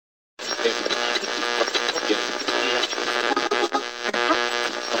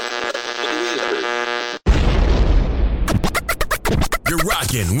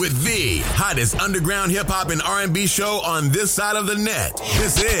rocking with the hottest underground hip-hop and R&B show on this side of the net.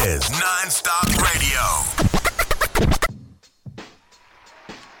 This is Non-Stop Radio.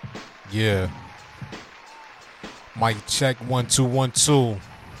 Yeah. Mic check 1 2 1 2.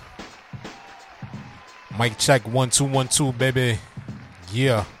 Mic check 1 2 1 2, baby.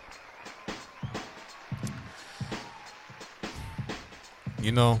 Yeah.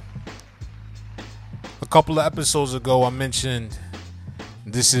 You know, a couple of episodes ago I mentioned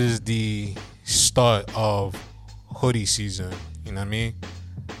this is the start of hoodie season. You know what I mean?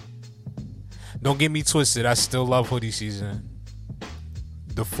 Don't get me twisted, I still love hoodie season.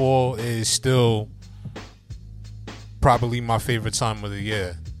 The fall is still probably my favorite time of the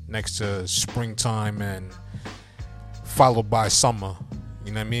year, next to springtime and followed by summer.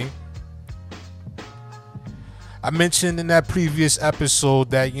 You know what I mean? I mentioned in that previous episode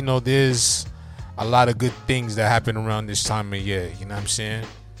that, you know, there's a lot of good things that happen around this time of year. You know what I'm saying?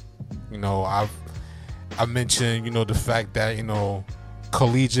 You know, I mentioned, you know, the fact that, you know,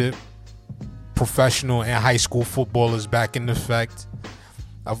 collegiate, professional, and high school football is back in effect.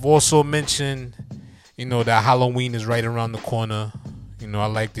 I've also mentioned, you know, that Halloween is right around the corner. You know, I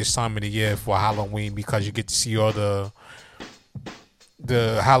like this time of the year for Halloween because you get to see all the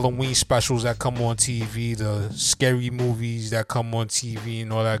Halloween specials that come on TV, the scary movies that come on TV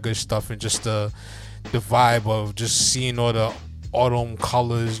and all that good stuff, and just the vibe of just seeing all the autumn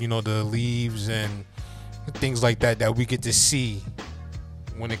colors, you know, the leaves and things like that we get to see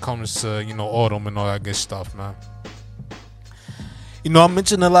when it comes to, you know, autumn and all that good stuff, man. You know, I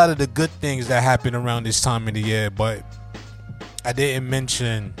mentioned a lot of the good things that happen around this time of the year, but I didn't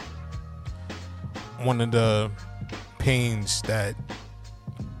mention one of the pains that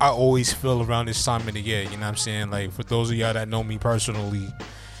I always feel around this time of the year. You know what I'm saying? Like, for those of y'all that know me personally,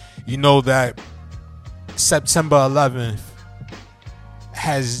 you know that September 11th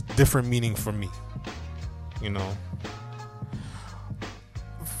has different meaning for me. You know,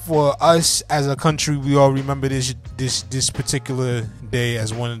 for us as a country, we all remember this particular day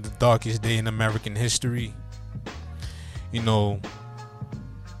as one of the darkest days in American history. You know,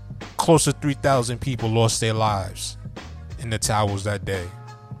 close to 3,000 people lost their lives in the towers that day.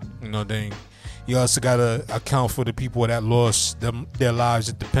 You know, then you also gotta account for the people that lost their lives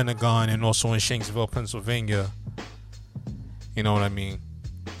at the Pentagon and also in Shanksville, Pennsylvania. You know what I mean?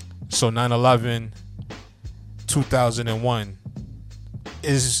 So 9/11, 2001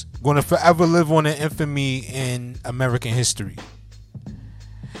 is going to forever live on in infamy in American history.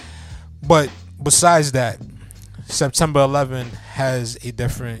 But besides that, September 11th has a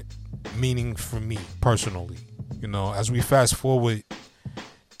different meaning for me personally. You know, as we fast forward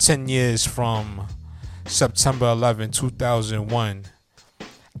 10 years from September 11, 2001,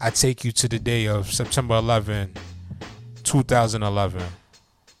 I take you to the day of September 11, 2011.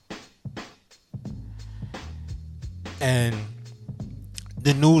 And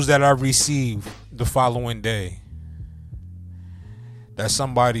the news that I received the following day, that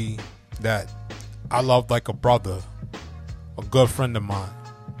somebody that I loved like a brother, a good friend of mine,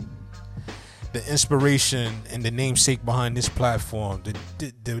 the inspiration and the namesake behind this platform,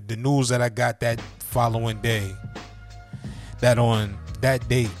 the news that I got that following day, that on that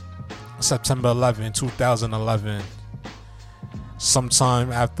date, September 11, 2011,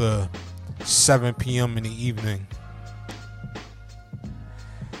 sometime after 7 p.m. in the evening,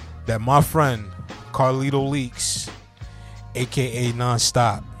 that my friend Carlito Leaks, aka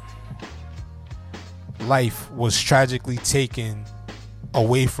Nonstop, life was tragically taken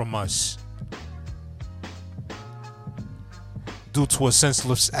away from us due to a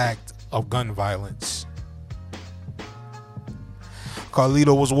senseless act of gun violence.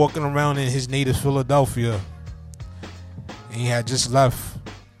 Carlito was walking around in his native Philadelphia, and he had just left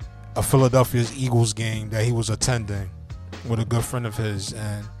a Philadelphia's Eagles game that he was attending with a good friend of his,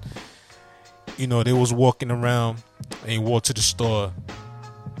 and you know, they was walking around and he walked to the store.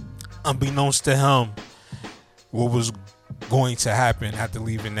 Unbeknownst to him, what was going to happen after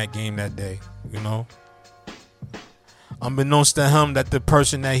leaving that game that day, you know? Unbeknownst to him, that the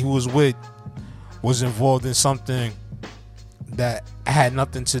person that he was with was involved in something that had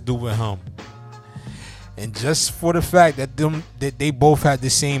nothing to do with him. And just for the fact that they both had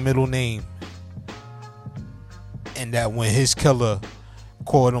the same middle name, and that when his killer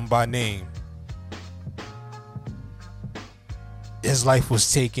called him by name, his life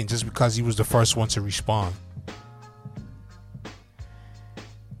was taken just because he was the first one to respond.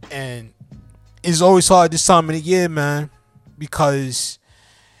 And it's always hard this time of the year, man, because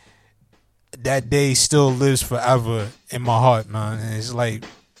that day still lives forever in my heart, man. And it's like,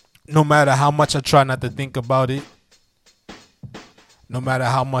 no matter how much I try not to think about it, no matter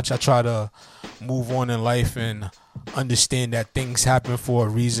how much I try to move on in life and understand that things happen for a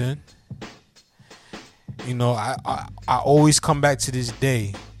reason, you know, I always come back to this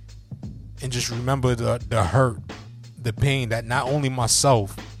day and just remember the hurt, the pain that not only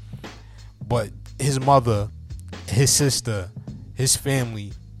myself, but his mother, his sister, his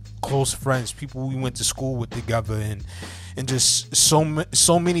family, close friends, people we went to school with together, and just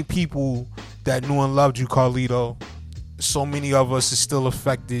so many people that knew and loved you, Carlito. So many of us is still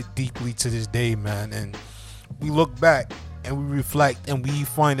affected deeply to this day, man. And we look back and we reflect and we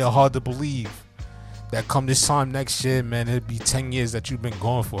find it hard to believe that come this time next year, man, it'll be 10 years that you've been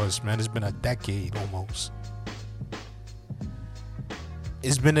gone for us, man. It's been a decade almost.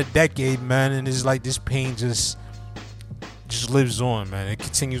 It's been a decade, man, and it's like this pain just lives on, man. It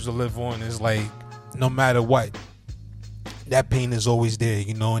continues to live on. It's like no matter what, that pain is always there,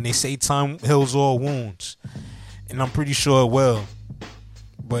 you know. And they say time heals all wounds, and I'm pretty sure it will.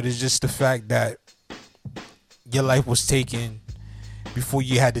 But it's just the fact that your life was taken before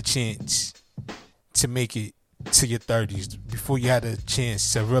you had the chance to make it to your 30s, before you had a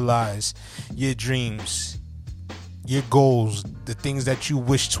chance to realize your dreams, your goals, the things that you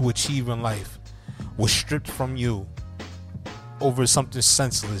wish to achieve in life were stripped from you over something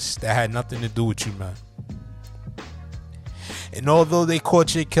senseless that had nothing to do with you, man. And although they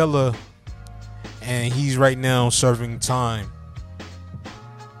caught your killer and he's right now serving time,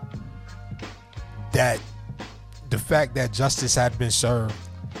 that the fact that justice had been served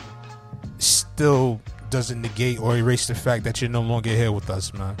still doesn't negate or erase the fact that you're no longer here with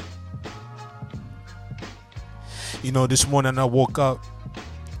us, man. You know, this morning I woke up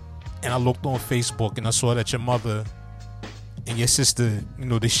and I looked on Facebook and I saw that your mother and your sister, you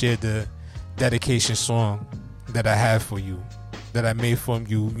know, they shared the dedication song that I have for you, that I made from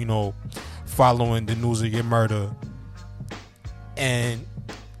you, you know, following the news of your murder. And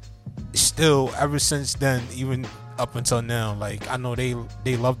still, ever since then, even up until now, like, I know they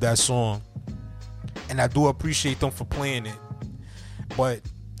love that song, and I do appreciate them for playing it. But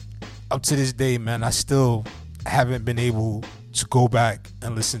up to this day, man, I still haven't been able to go back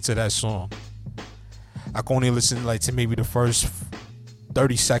and listen to that song. I can only listen like to maybe the first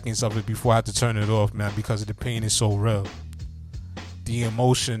 30 seconds of it before I have to turn it off, man, because the pain is so real. The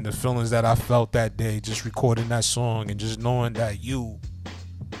emotion, the feelings that I felt that day just recording that song and just knowing that you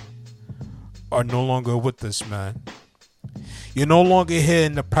are no longer with us, man. You're no longer here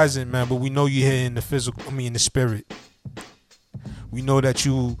in the present, man, but we know you're here in the physical, in the spirit. We know that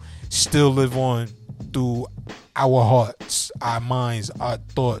you still live on through our hearts, our minds, our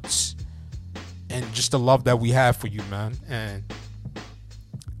thoughts, and just the love that we have for you, man. And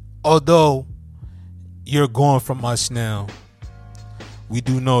although you're gone from us now, we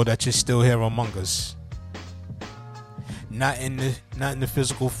do know that you're still here among us. Not in the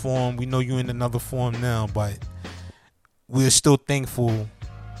physical form. We know you're in another form now, but we're still thankful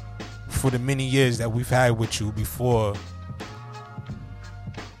for the many years that we've had with you before,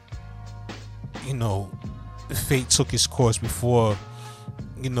 you know, fate took its course, before,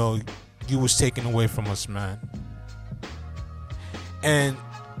 you know, you was taken away from us, man. And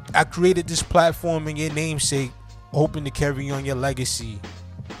I created this platform in your namesake, hoping to carry on your legacy.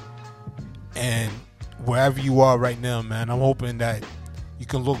 And wherever you are right now, man, I'm hoping that you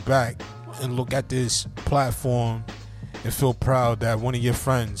can look back and look at this platform and feel proud that one of your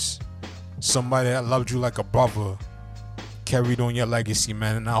friends, somebody that loved you like a brother, carried on your legacy,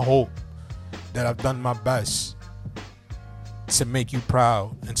 man. And I hope that I've done my best to make you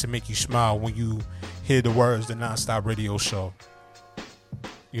proud and to make you smile when you hear the words, the Nonstop Radio Show.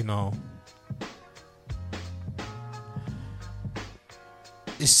 You know,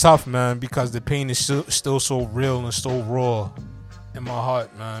 it's tough, man, because the pain is still so real and so raw in my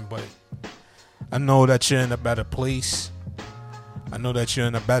heart, man. But I know that you're in a better place. I know that you're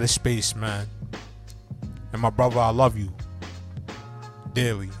in a better space, man. And my brother, I love you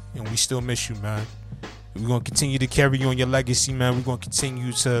dearly, and we still miss you, man. We're going to continue to carry on your legacy, man. We're going to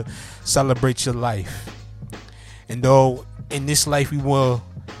continue to celebrate your life. And though in this life we will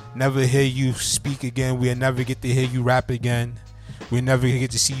never hear you speak again, we'll never get to hear you rap again, we'll never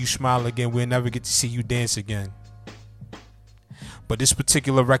get to see you smile again, we'll never get to see you dance again. But this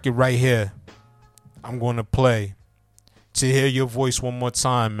particular record right here, I'm going to play to hear your voice one more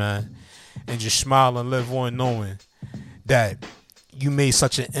time, man, and just smile and live on knowing that you made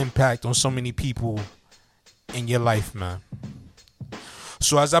such an impact on so many people in your life, man.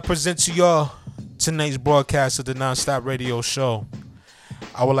 So as I present to y'all tonight's broadcast of the Nonstop Radio Show,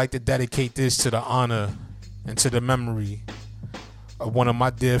 I would like to dedicate this to the honor and to the memory of one of my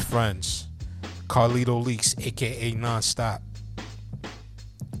dear friends, Carlito Leaks, aka Nonstop.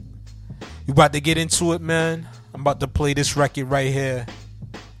 We about to get into it, man. I'm about to play this record right here.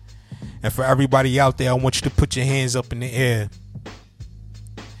 And for everybody out there, I want you to put your hands up in the air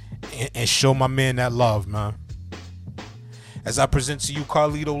and show my man that love, man. As I present to you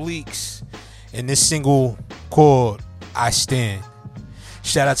Carlito Leaks and this single called I Stand.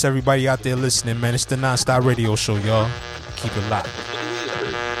 Shout out to everybody out there listening, man. It's the Non-Stop Radio Show, y'all. Keep it locked.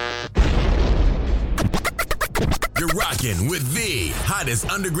 You're rocking with the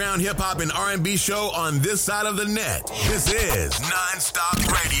hottest underground hip-hop and R&B show on this side of the net. This is Non-Stop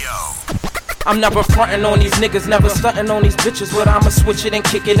Radio. I'm never frontin' on these niggas, never stuntin' on these bitches, but I'ma switch it and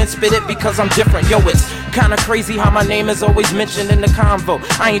kick it and spit it because I'm different. Yo, it's kinda crazy how my name is always mentioned in the convo.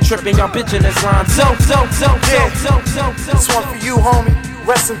 I ain't trippin', y'all bitchin' this line. This one for you, homie.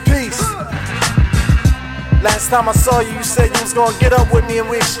 Rest in peace. Last time I saw you, you said you was gonna get up with me and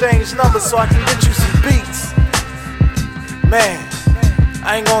we exchanged numbers so I can get you some beats. Man,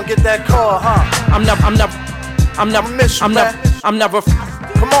 I ain't gonna get that call, huh? I'm never miss you,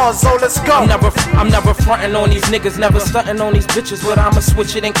 Come on, Zo, let's go. I'm never frontin' on these niggas, never stuntin' on these bitches, but I'ma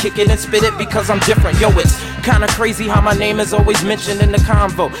switch it and kick it and spit it because I'm different. Yo, it's kinda crazy how my name is always mentioned in the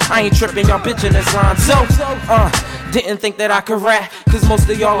convo. I ain't trippin', y'all bitchin' this line. Didn't think that I could rap, cause most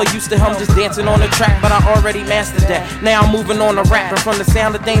of y'all are used to him just dancing on the track, but I already mastered that. Now I'm moving on to rap, and from the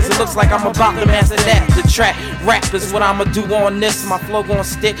sound of things, it looks like I'm about to master that. The track rap is what I'ma do on this. My flow gon'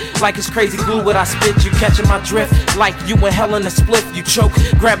 stick like it's crazy glue what I spit. You catching my drift like you in hell in a split. You choke,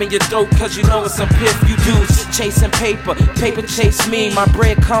 grabbing your throat cause you know it's a piff. You dudes chasing paper, paper chase me. My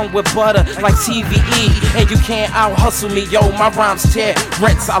bread come with butter like TVE, and you can't out hustle me, yo. My rhymes tear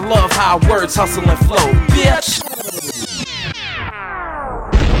rents. I love how words hustle and flow, bitch.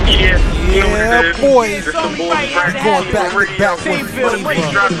 Yeah, boys. We're going back to back with flavor.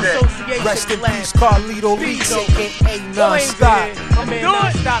 Rest in peace, Carlito Leaks, aka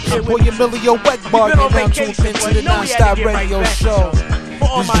Non-Stop. Your boy Emilio Wegbar, you're now tuned into the Non-Stop Radio Show.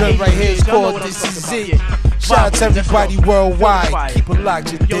 This joint right here is called This Is It. Shout out to everybody worldwide. Keep it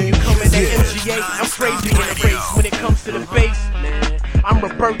locked, you dig? You coming at MGA, I'm crazy in the race when it comes to the bass, man. I'm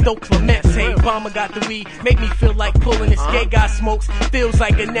Roberto Clemente, hey, Obama got the weed, make me feel like pulling this gay guy smokes, feels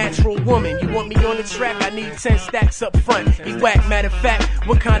like a natural woman. You want me on the track, I need 10 stacks up front. He whack, matter of fact,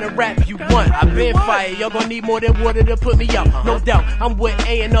 what kind of rap you want? I been fired, y'all gon' need more than water to put me out. No doubt, I'm what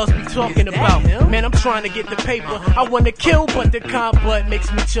A&Rs be talking about. Man, I'm trying to get the paper, I wanna kill, but the comp butt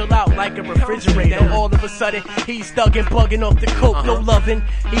makes me chill out like a refrigerator. All of a sudden, he's thugging, bugging off the coke, no loving.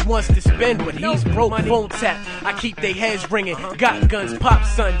 He wants to spend, but he's broke, phone tap. I keep they heads ringing, got guns, pop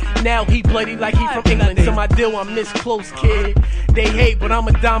son. Now he bloody like he from England. To my deal, I'm this close, kid. They hate, but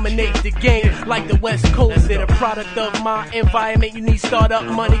I'ma dominate the game like the West Coast. They're the product of my environment. You need startup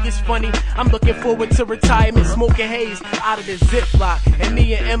money, it's funny. I'm looking forward to retirement, smoking haze out of the Ziploc. And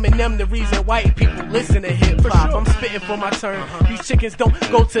me and Eminem, the reason white people listen to hip hop. I'm spitting for my turn. These chickens don't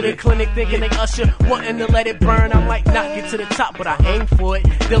go to the clinic thinking they usher, wanting to let it burn. I might not get to the top, but I aim for it.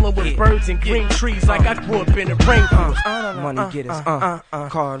 Dealing with birds and green trees like I grew up in the rainforest. Money getters,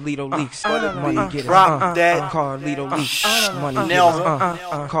 Carlito Leaks. Money getters, Drop that. Carlito Leaks. Money Nelson.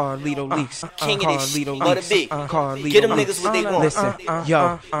 getters, Carlito Leaks. King of this shit. Carlito Let Leaks. it be. Carlito Get them Leaks. niggas what they want. Listen,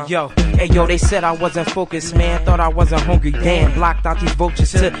 yo, they said I wasn't focused, man. Thought I wasn't hungry, damn. Blocked out these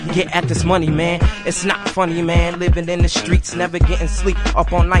vultures to get at this money, man. It's not funny, man. Living in the streets, never getting sleep.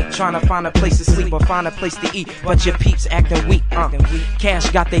 Up all night trying to find a place to sleep or find a place to eat. But your peeps acting weak.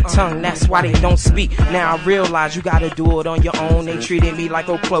 Cash got their tongue, that's why they don't speak. Now I realize you gotta do it on your own. They treated me like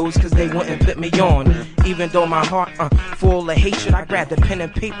old clothes cause they wouldn't fit me on. Even though my heart full of hatred, I grab the pen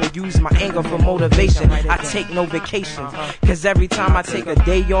and paper, use my anger for motivation. I take no vacation, cause every time I take a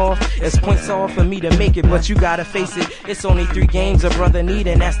day off, it's points off for me to make it. But you gotta face it, it's only 3 games a brother need,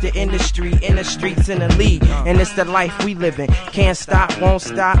 and that's the industry, in the streets, in the league. And it's the life we living. Can't stop, won't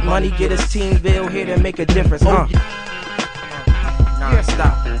stop. Money get his team bill here to make a difference. Non-stop.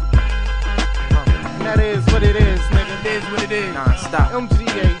 That is what it is, nigga. It is what it is. Non-stop.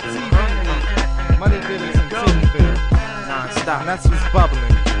 MGA, TV, Money Business, and Teamville. Non-stop. And that's what's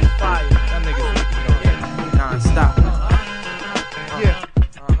bubbling. Fire. That niggas need to know. Non-stop. Yeah.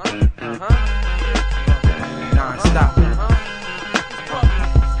 Non-stop.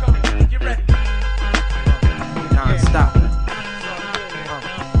 Get ready. Non-stop.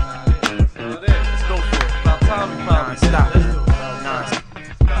 Let's go for it. About time we probably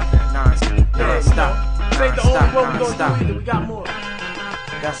Non-stop. Non-stop. This ain't the only one we gonna do either. We got more.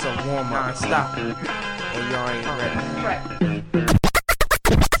 That's a warm-up. Non-stop. And y'all ain't ready.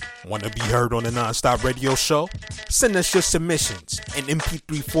 Want to be heard on the Non-Stop Radio Show? Send us your submissions in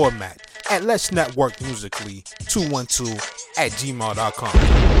MP3 format at Let's Network Musically 212 at gmail.com.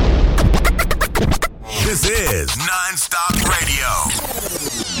 This is Non-Stop Radio.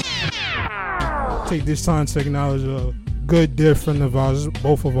 Take this time to acknowledge a good dear friend of ours,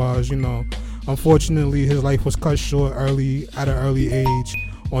 both of ours, you know. Unfortunately, his life was cut short at an early age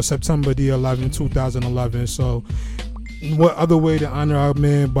on September the 11th, 2011. So what other way to honor our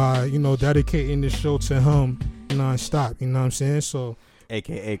man by, you know, dedicating this show to him non-stop, you know what I'm saying? So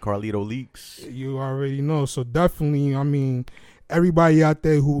AKA Carlito Leaks. You already know. So definitely, I mean, everybody out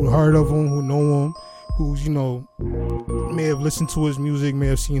there who heard of him, who know him, who's, you know, may have listened to his music, may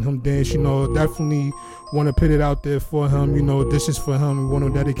have seen him dance, you know, definitely want to put it out there for him. You know, this is for him. We want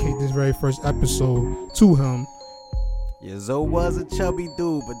to dedicate this very first episode to him. Yeah, Zoe was a chubby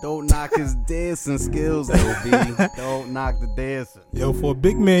dude, but don't knock his dancing skills, LB. Don't knock the dancing. Yo, for a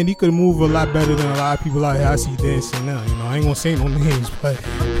big man, he could move a lot better than a lot of people out here I see dancing now. You know, I ain't gonna say no names, but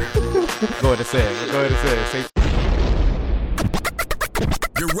Go ahead and say it. Go ahead and say it.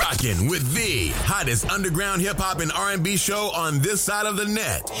 You're rocking with the hottest underground hip-hop and R&B show on this side of the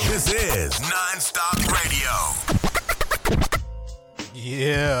net. This is Non-Stop Radio.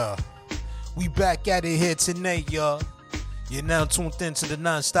 Yeah. We back at it here tonight, y'all. You're now tuned into the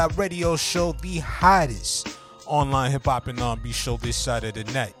Non-Stop Radio show, the hottest online hip-hop and R&B show this side of the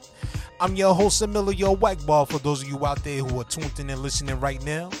net. I'm your host, Emilio Wagball. For those of you out there who are tuned in and listening right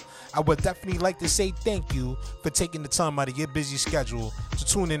now, I would definitely like to say thank you for taking the time out of your busy schedule to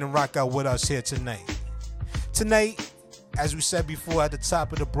tune in and rock out with us here tonight. Tonight, as we said before at the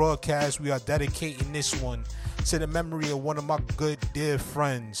top of the broadcast, we are dedicating this one to the memory of one of my good dear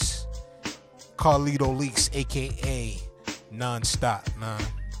friends, Carlito Leaks, aka Non-Stop, man.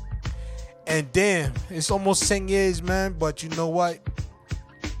 And damn, it's almost 10 years, man, but you know what?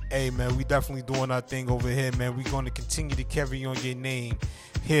 Hey, man, we definitely doing our thing over here, man. We're going to continue to carry on your name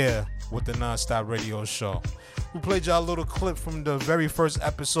here with the Non-Stop Radio show. We played y'all a little clip from the very first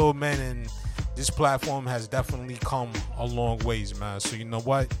episode, man, and this platform has definitely come a long ways, man. So you know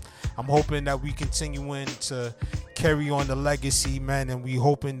what? I'm hoping that we continuing to carry on the legacy, man, and we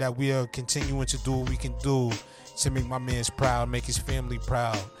hoping that we are continuing to do what we can do to make my man's proud, make his family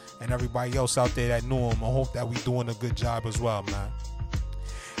proud, and everybody else out there that knew him. I hope that we doing a good job as well, man.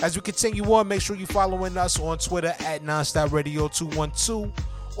 As we continue on, make sure you're following us on Twitter at Nonstop Radio 212,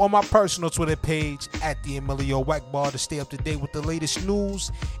 on my personal Twitter page at the Emilio Wagball to stay up to date with the latest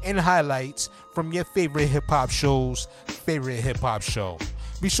news and highlights from your favorite hip-hop show's favorite hip-hop show.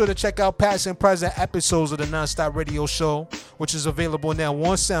 Be sure to check out past and present episodes of the Nonstop Radio show, which is available now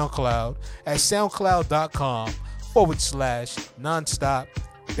on SoundCloud at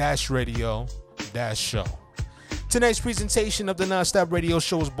soundcloud.com/nonstop-radio-show. Tonight's presentation of the Non-Stop Radio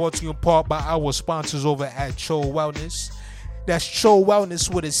show is brought to you in part by our sponsors over at Cho Wellness. That's Cho Wellness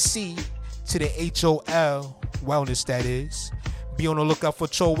with a C to the HOL Wellness, that is. Be on the lookout for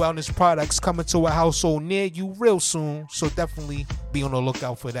Cho Wellness products coming to a household near you real soon, so definitely be on the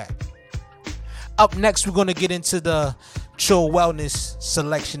lookout for that. Up next, we're going to get into the Cho Wellness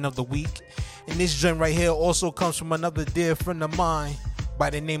selection of the week. And this joint right here also comes from another dear friend of mine by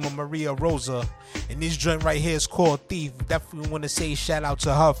the name of Maria Rosa. And this joint right here is called Thief. Definitely want to say shout out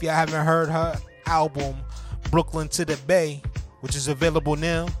to her. If y'all haven't heard her album, Brooklyn to the Bay, which is available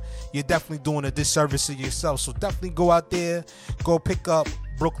now, you're definitely doing a disservice to yourself. So definitely go out there, go pick up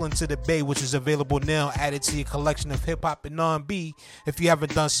Brooklyn to the Bay, which is available now, added to your collection of hip-hop and R&B if you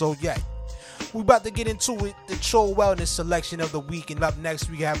haven't done so yet. We're about to get into it, the Cho Wellness selection of the week. And up next,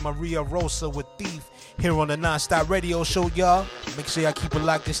 we have Maria Rosa with Thief here on the Non-Stop Radio show, y'all. Make sure y'all keep it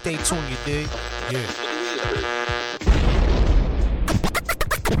locked and stay tuned, you dig? Yeah.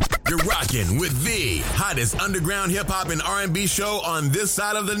 You're rocking with the hottest underground hip-hop and R&B show on this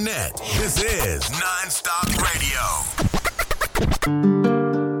side of the net. This is Non-Stop Radio.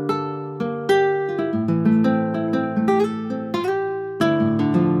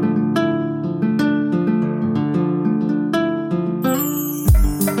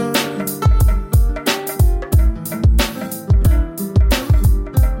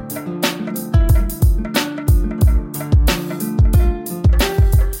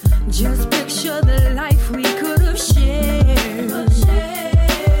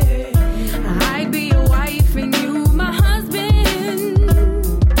 I'd be your wife and you my husband.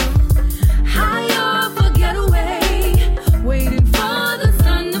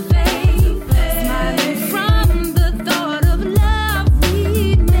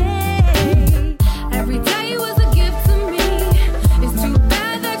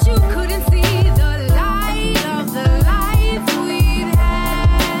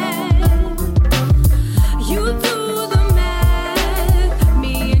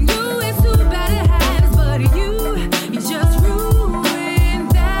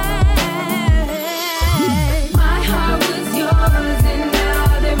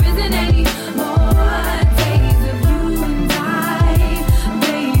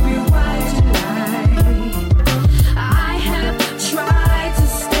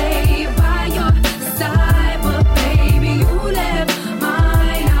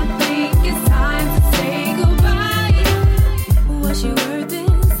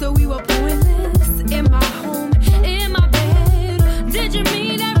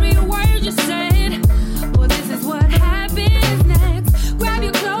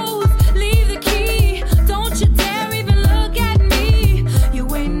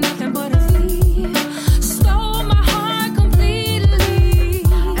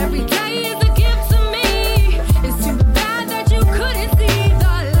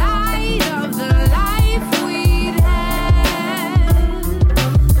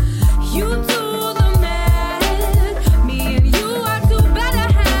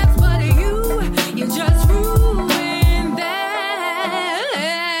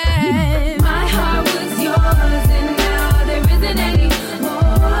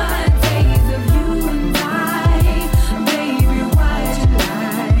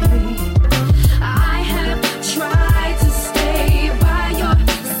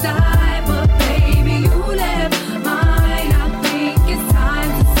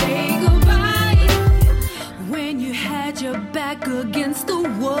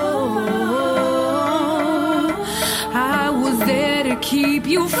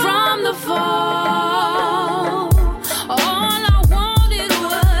 you from the fall. All I wanted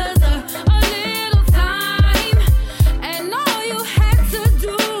was a little time, and all you had to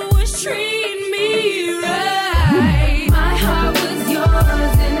do was treat me right. My heart was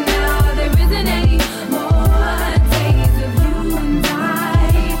yours, and now there isn't any more days of you and I.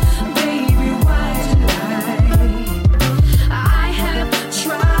 Baby, why'd you lie? I have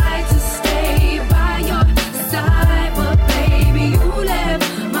tried to stay by your side, but baby, you left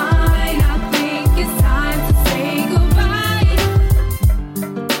mine. I think it's time to say goodbye.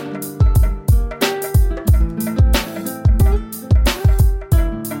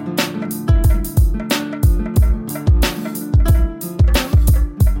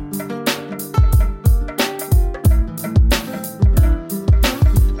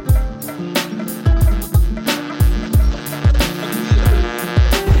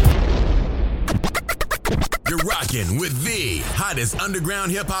 You're rocking with the hottest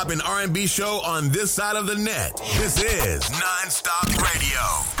underground hip hop and R&B show on this side of the net. This is Non-Stop Radio.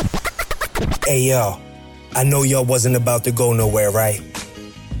 Hey yo, I know y'all wasn't about to go nowhere, right?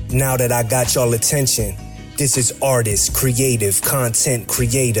 Now that I got y'all attention, this is artist, creative, content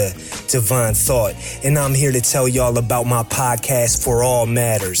creator, Divine Thought, and I'm here to tell y'all about my podcast, For All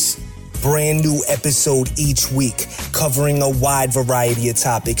Matters. Brand new episode each week, covering a wide variety of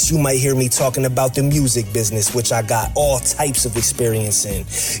topics. You might hear me talking about the music business, which I got all types of experience in.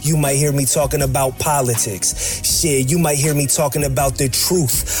 You might hear me talking about politics. Shit, you might hear me talking about the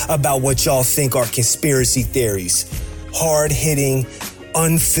truth about what y'all think are conspiracy theories. Hard-hitting,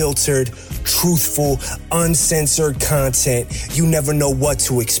 unfiltered, truthful, uncensored content. You never know what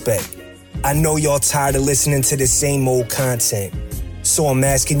to expect. I know y'all tired of listening to the same old content. So I'm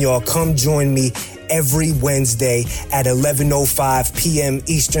asking y'all, come join me every Wednesday at 11:05 p.m.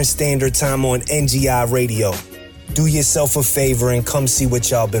 Eastern Standard Time on NGI Radio. Do yourself a favor and come see what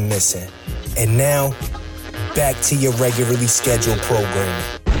y'all been missing. And now, back to your regularly scheduled programming.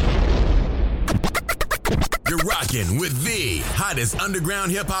 You're rocking with the hottest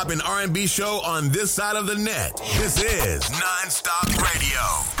underground hip hop and R&B show on this side of the net. This is Non-Stop Radio.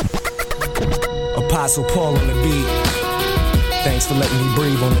 Apostle Paul on the beat. Thanks for letting me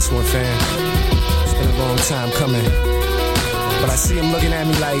breathe on this one, fam. It's been a long time coming. But I see him looking at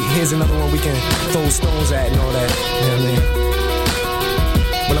me like, here's another one we can throw stones at and all that. You know what I mean?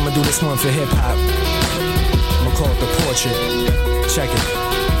 But I'm gonna do this one for hip-hop. I'm gonna call it The Portrait. Check it.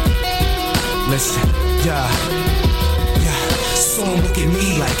 Listen, yeah. So don't look at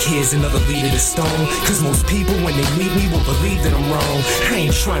me like here's another lead of the stone. Cause most people when they meet me will believe that I'm wrong. I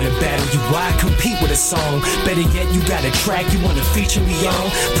ain't trying to battle you, I compete with a song. Better yet, you got a track you wanna feature me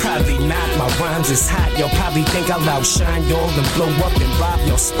on? Probably not, my rhymes is hot. Y'all probably think I'll outshine y'all and blow up and rob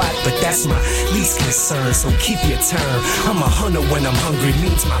your spot. But that's my least concern, so keep your turn. I'm a hunter when I'm hungry,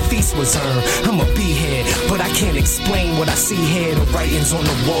 means my feast was earned. I'm a beehead, but I can't explain what I see here. The writing's on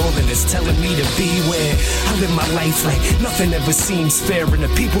the wall and it's telling me to beware. I live my life like nothing ever seems fair, and the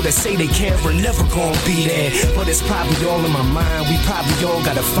people that say they care are never gonna be there. But it's probably all in my mind. We probably all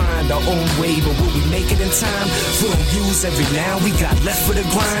gotta find our own way, but will we make it in time? We don't use every now we got left for the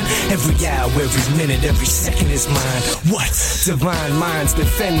grind. Every hour, every minute, every second is mine. What? Divine minds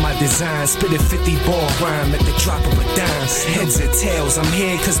defend my design. Spit a 50-ball rhyme at the drop of a dime. Heads or tails, I'm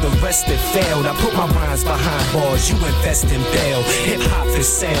here cause the rest have failed. I put my rhymes behind bars, you invest in bail. Hip hop for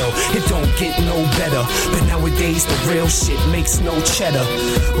sale, it don't get no better. But nowadays the real shit makes no cheddar.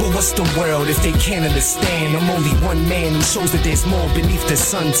 But what's the world if they can't understand? I'm only one man who shows that there's more beneath the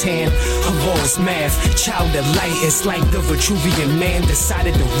suntan. Of all's math, child of light. It's like the Vitruvian man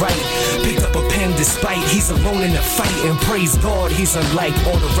decided to write. Picked up a pen despite he's alone in the fight. And praise God, he's unlike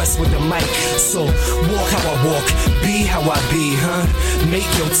all the rest with the mic. So walk how I walk, be how I be, huh? Make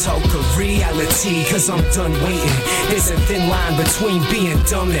your talk a reality, cause I'm done waiting. There's a thin line between being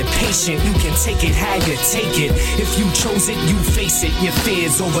dumb and patient. You can take it how you take it. If you chose it, you face it. Your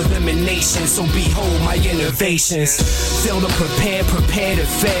fears over elimination, so behold my innovations. Fail to prepare, prepare to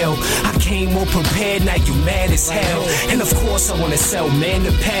fail. I came more prepared, now you mad as hell. And of course I wanna sell, man,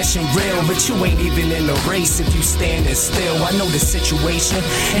 the passion real. But you ain't even in the race if you standing still. I know the situation,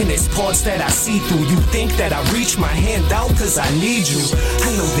 and there's parts that I see through. You think that I reach my hand out cause I need you. I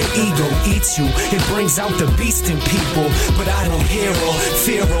know the ego eats you, it brings out the beast in people. But I don't hear or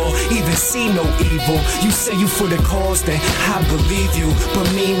fear or even see no evil. You say you for the cause, then I believe you, but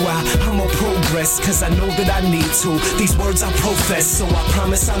meanwhile, I'ma progress, cause I know that I need to. These words I profess, so I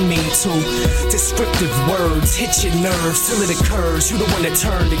promise I mean to. Descriptive words hit your nerves till it occurs. You the one that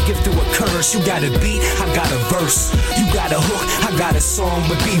turned the gift to a curse. You got a beat, I got a verse. You got a hook, I got a song.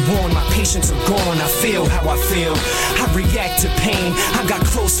 But be warned, my patience are gone. I feel how I feel. I react to pain. I got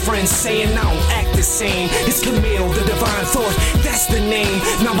close friends saying I don't act the same. It's Camille, the divine thought, that's the name.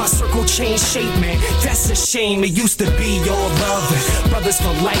 Now my circle changed shape, man, that's a shame. It used to be all love and brothers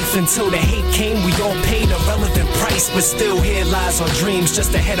for life. Until the hate came, we all paid a relevant price. But still here lies our dreams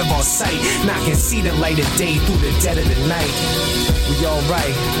just ahead of our sight. Now I can see the light of day through the dead of the night. We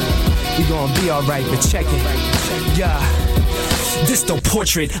alright, we gonna be alright, but check it, yeah. This the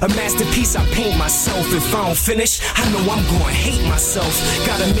portrait, a masterpiece I paint myself. If I don't finish, I know I'm gonna hate myself.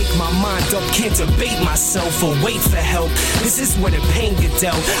 Gotta make my mind up, can't debate myself or wait for help. This is where the pain get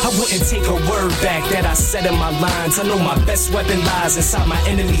dealt. I wouldn't take a word back that I said in my lines. I know my best weapon lies inside my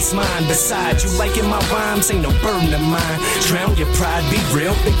enemy's mind. Besides, you liking my rhymes ain't no burden of mine. Drown your pride, be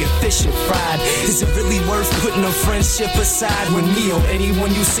real, bigger fish and fried. Is it really worth putting a friendship aside when me or anyone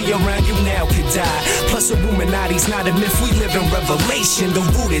you see around you now could die? Plus Illuminati's not a myth, we live in revelation, the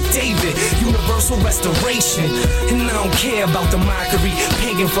root of David, universal restoration. And I don't care about the mockery,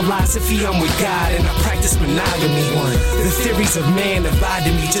 pagan philosophy, I'm with God and I practice monogamy. The theories of man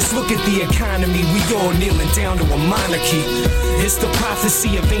divided me, just look at the economy, we all kneeling down to a monarchy. It's the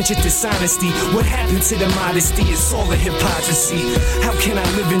prophecy of ancient dishonesty. What happened to the modesty? It's all a hypocrisy. How can I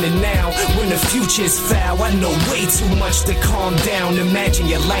live in the now when the future is foul? I know way too much to calm down. Imagine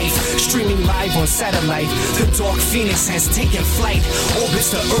your life streaming live on satellite. The dark phoenix has taken flight,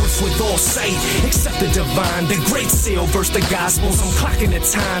 orbits the earth with all sight except the divine. The great seal verse the gospels. I'm clocking the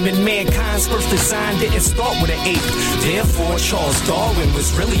time, and mankind's first design didn't start with an ape. Therefore Charles Darwin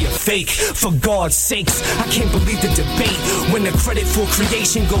was really a fake. For God's sakes, I can't believe the debate when the credit for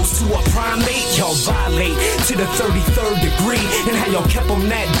creation goes to a primate. Y'all violate to the 33rd degree, and how y'all kept them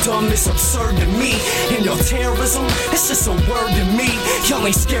that dumb is absurd to me. And your terrorism, it's just a word to me. Y'all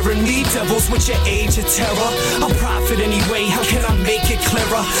ain't scaring me, devils with your age of terror. I'll profit anyway, how can I make it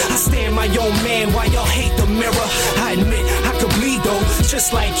clearer? I stand my own man while y'all hate the mirror. I admit I could bleed though,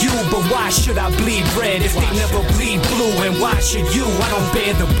 just like you, but why should I bleed red if they never bleed blue? And why should you? I don't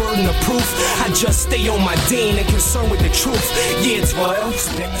bear the burden of proof. I just stay on my dean and concerned with the truth. Yeah,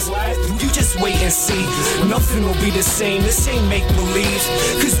 12, you just wait and see. Nothing will be the same, this ain't make-believe.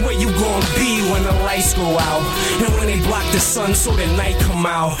 Cause where you gonna be when the lights go out? And when they block the sun so the night come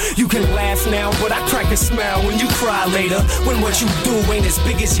out? You can laugh now, but I crack a smile when you cry later. When what you do ain't as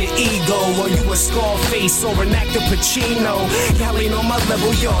big as your ego, or you a Scarface or an actor Pacino. Y'all ain't on my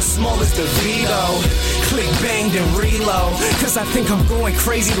level, y'all small as DeVito. Click, bang, then reload, cause I think I'm going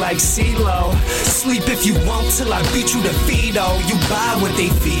crazy like CeeLo. Sleep if you want till I beat you to Fido. You buy what they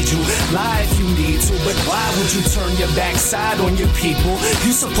feed you, lie if you need to, but why would you turn your backside on your people?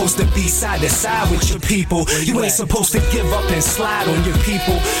 You supposed to be side to side with your people. You ain't supposed to give up and slide on your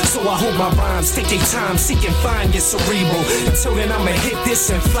people. So I hope my rhymes take their time, seek and find your cerebral. Until then I'ma hit this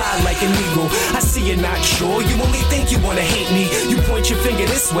and fly like an eagle. I see you're not sure, you only think you wanna hate me. You point your finger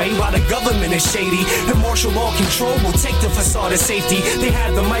this way while the government is shady. The martial law control will take the facade of safety. They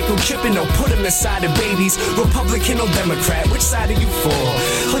have the microchip and they'll put them inside of babies. Republican or Democrat, which side are you for?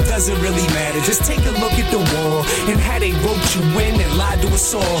 Or does it really matter? Just take a look at the war and how they roped you in and lied to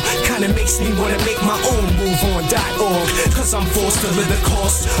us all. Kinda makes me wanna make my own move on .org. Cause I'm forced to live the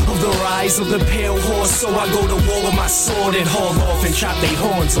cost of the rise of the pale horse. So I go to war with my sword and haul off and chop they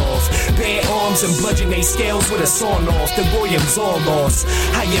horns off. Bare arms and bludgeon they scales with a sawn off. The Goyim's all lost.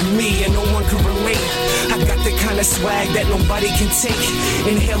 I am me and no one can relate. I got the kind of swag that nobody can take.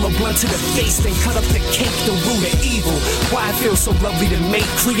 Inhale a blunt to the face, then cut up the cake, the root of evil. Why it feels so lovely to make,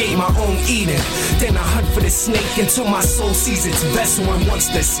 create my own Eden. Then I hunt for the snake until my soul sees its vessel and wants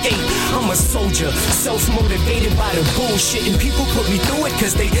to escape. I'm a soldier, self-motivated by the bullshit. And people put me through it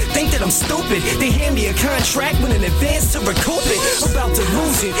cause they think that I'm stupid. They hand me a contract with an advance to recoup it. About to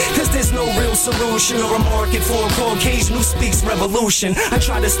lose it, cause there's no real solution or a market for a Caucasian who speaks revolution. I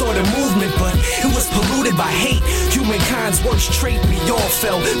tried to start a movement, but it was polluted by hate. Humankind's worst trait, we all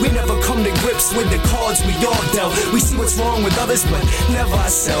felt. We never come to grips with the cards we all dealt. We see what's wrong with others, but never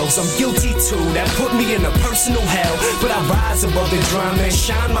ourselves. I'm guilty too, that put me in a personal hell. But I rise above the drama and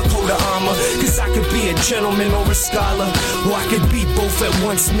shine my coat of armor. Cause I could be a gentleman or or a scholar, or I could be both at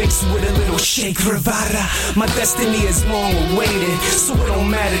once mixed with a little Che Guevara. My destiny is long awaited, so it don't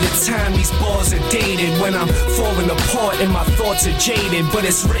matter the time these bars are dated. When I'm falling apart and my thoughts are jaded, but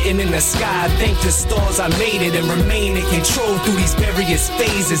it's written in the sky, thank the stars I made it, and remain in control through these various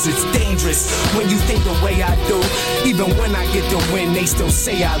phases. It's dangerous when you think the way I do. Even when I get the win, they still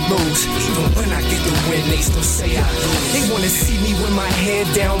say I lose. Even when I get the win, they still say I lose. They wanna see me with my head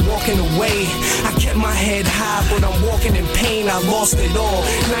down, walking away. I kept my head high, but I'm walking in pain. I lost it all,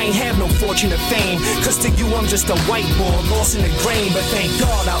 and I ain't have no fortune or fame. Cause to you I'm just a white boy, lost in the grain. But thank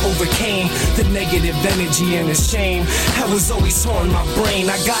God I overcame the negative energy and the shame. I was always on my brain.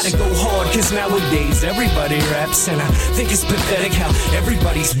 I gotta go hard, cause nowadays everybody raps, and I think it's pathetic how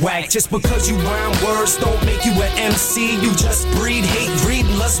everybody's whack. Just because you rhyme words don't make you an MC. You just breed hate, greed,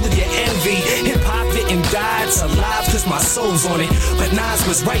 and lust with your envy. Hip-hop didn't die, it's alive cause my soul's on it. But Nas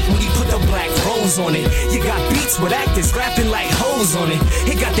was right when he put the black rose on it. You got beats with actors rapping like hoes on it.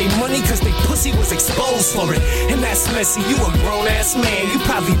 It got they money cause they pussy was exposed for it. And that's messy, you a grown-ass man. You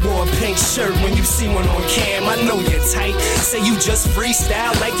probably wore a pink shirt when you see one on cam. I know you're tight, say you just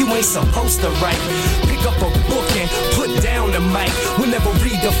freestyle like you ain't supposed to write. Pick up a book and put down the mic. We'll never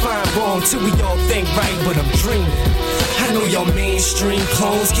redefine wrong till we all think right, but I'm dreaming. I know y'all mainstream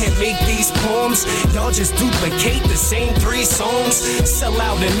clones can't make these poems. Y'all just duplicate the same 3 songs. Sell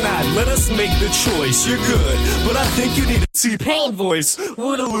out or not, let us make the choice. You're good, but I think you need a T-Pain voice.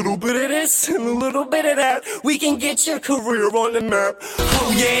 With a little bit of this and a little bit of that, we can get your career on the map.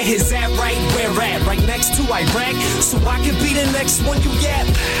 Oh yeah, is that right? Where at? Right next to Iraq, so I can be the next one you get.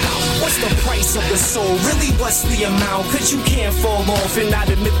 What's the price of the soul? Really, what's the amount? Cause you can't fall off and not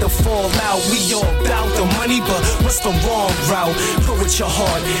admit the fallout. We all bout the money, but what's the wrong route? Go with your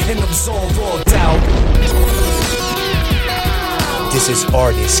heart and absorb all doubt. This is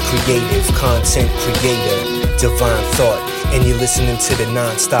artist, creative, content creator, Divine Thought, and you're listening to the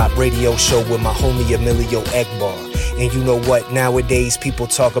Non-Stop Radio Show with my homie Emilio Egbar. And you know what? Nowadays, people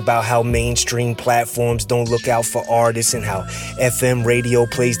talk about how mainstream platforms don't look out for artists and how FM radio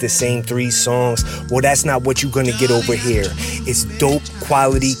plays the same 3 songs. Well, that's not what you're gonna get over here. It's dope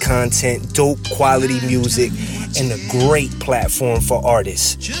quality content, dope quality music, and a great platform for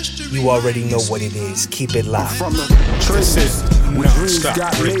artists. You already know what it is. Keep it live. From the trenches, when dreams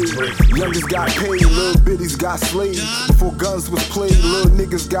got made, youngest got paid, little bitties got slayed. Before guns was played, little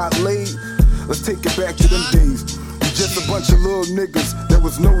niggas got laid. Let's take it back to them days. Just a bunch of little niggas, there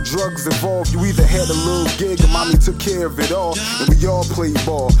was no drugs involved. You either had a little gig or mommy took care of it all. And we all played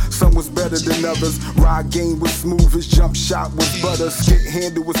ball, some was better than others. Ride game was smooth, his jump shot was butter. Skit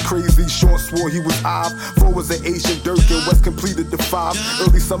handle was crazy, Short swore he was Ive. 4 was an Asian Dirk and West completed the 5.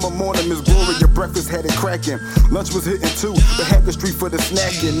 Early summer morning, Miss Gloria, breakfast had it cracking. Lunch was hitting too, but Hacker Street for the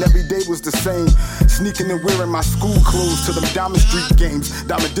snacking. Every day was the same, sneaking and wearing my school clothes to them Diamond Street games.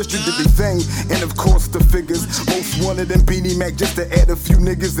 Diamond District did their thing, and of course the figures. Most wanted them Beanie Mac just to add a few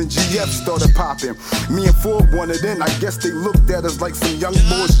niggas, and GF started popping. Me and Ford wanted in, I guess they looked at us like some young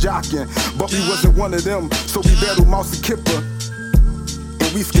boys jocking. But we wasn't one of them, so we battled Mouse and Kipper.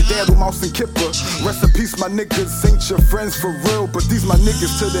 And we skedaddle Mouse and Kipper. Rest in peace, my niggas, ain't your friends for real, but these my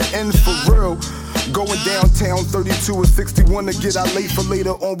niggas to the end for real. Going downtown 32 or 61 to get out late for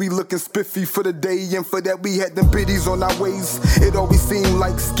later on. We looking spiffy for the day, and for that we had them biddies on our waist. It always seemed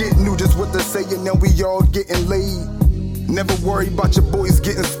like Skid knew just what to say, and then we all getting laid. Never worry about your boys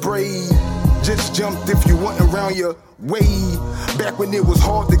getting sprayed. Just jumped if you wasn't around your way. Back when it was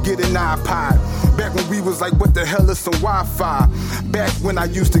hard to get an iPod. Back when we was like, what the hell is some Wi-Fi? Back when I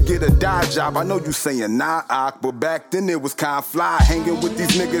used to get a dye job. I know you saying nah, but back then it was kinda fly. Hanging with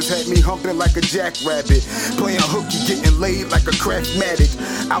these niggas had me humping like a jackrabbit. Playing hooky, getting laid like a craftmatic.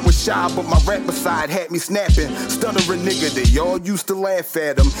 I was shy, but my rapper side had me snapping. Stuttering nigga, they all used to laugh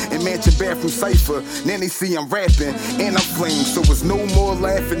at him. In Mansion Bathroom Cypher, now they see I'm rapping. And I'm flame, so it's no more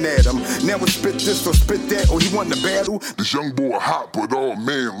laughing at him. Now it's spit this or spit that, or he won the battle. This young boy hot, but oh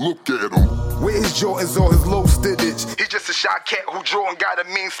man, look at him. Where his Jordans or his low stittage? He just a shot cat who draw and got a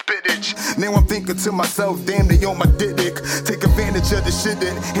mean spittage. Now I'm thinking to myself, damn, they on my dick. Take advantage of the shit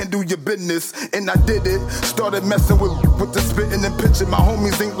and do your business. And I did it. Started messing with the spitting and pitching. My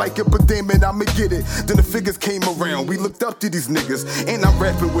homies ain't like it, but damn it, I'ma get it. Then the figures came around. We looked up to these niggas. And I'm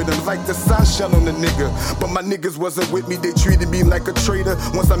rapping with them like the sun shone on the nigga. But my niggas wasn't with me. They treated me like a traitor.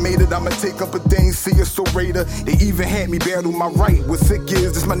 Once I made it, I'ma take up a thing, see us so raider. They even had me battle my right with sick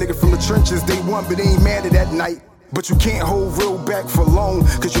kids. This my nigga from the trenches. They won, but they ain't mad at that night. But you can't hold real back for long,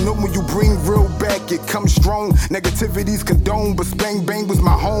 cause you know when you bring real back, it comes strong. Negativity's condoned, but Spang Bang was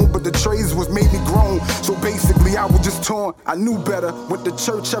my home, but the trades was made me grown. So basically I was just torn. I knew better, went to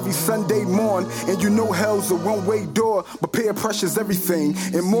church every Sunday morn. And you know hell's a one-way door, but peer pressure's everything.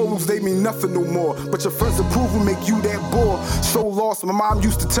 And morals, they mean nothing no more. But your friends' approval make you that bore. So lost, my mom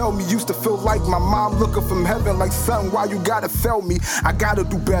used to tell me, used to feel like my mom looking from heaven like, son, why you gotta fail me? I gotta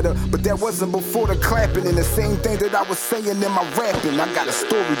do better, but that wasn't before the clapping. And the same thing that I was saying in my rapping, I got a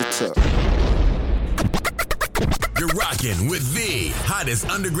story to tell. You're rocking with the hottest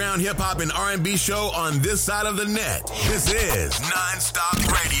underground hip-hop and R&B show on this side of the net. This is Non-Stop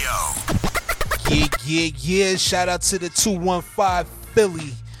Radio. Yeah. Shout out to the 215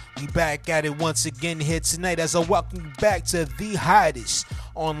 Philly. We back at it once again here tonight as I welcome you back to the hottest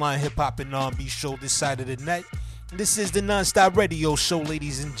online hip-hop and R&B show this side of the net. This is the Non-Stop Radio Show,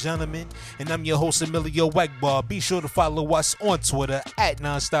 ladies and gentlemen, and I'm your host, Emilio Wegbar. Be sure to follow us on Twitter at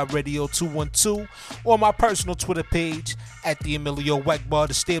Non-Stop Radio 212 or my personal Twitter page at the Emilio Wegbar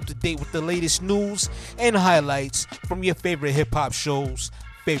to stay up to date with the latest news and highlights from your favorite hip-hop show's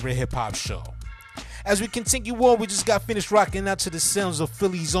favorite hip-hop show. As we continue on, we just got finished rocking out to the sounds of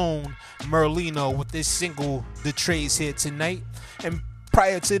Philly's own Merlino with this single, The Trades, here tonight. And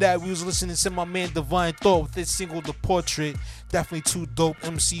prior to that, we was listening to my man Divine Thought with this single, The Portrait. Definitely two dope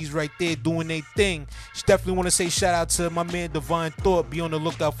MCs right there doing their thing. Definitely want to say shout out to my man Divine Thought. Be on the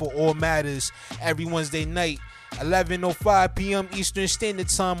lookout for All Matters every Wednesday night, 11:05 p.m. Eastern Standard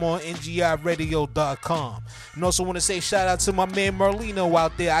Time on ngiradio.com. And also want to say shout out to my man Merlino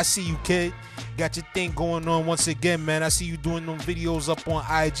out there. I see you, kid. Got your thing going on once again, man. I see you doing them videos up on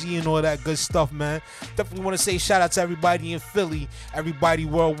IG and all that good stuff, man. Definitely want to say shout out to everybody in Philly, everybody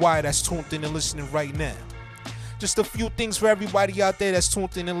worldwide that's tuned in and listening right now. Just a few things for everybody out there that's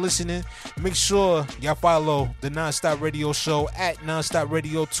tuned in and listening. Make sure y'all follow the Non-Stop Radio Show at Non-Stop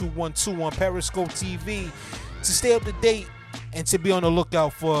Radio 212 on Periscope TV to stay up to date and to be on the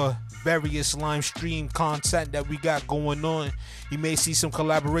lookout for various live stream content that we got going on. You may see some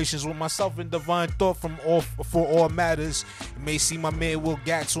collaborations with myself and Divine Thought for All Matters. You may see my man Will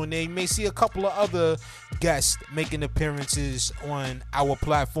Gatz on there. You may see a couple of other guests making appearances on our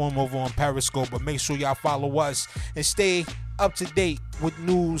platform over on Periscope. But make sure y'all follow us and stay up to date with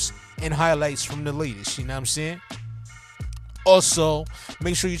news and highlights from the latest. You know what I'm saying? Also,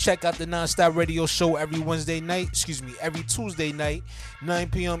 make sure you check out the Non-Stop Radio Show every Tuesday night, 9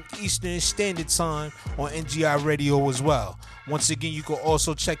 p.m. Eastern Standard Time on NGI Radio as well. Once again, you can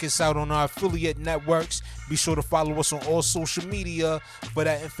also check us out on our affiliate networks. Be sure to follow us on all social media for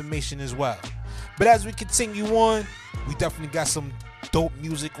that information as well. But as we continue on, we definitely got some dope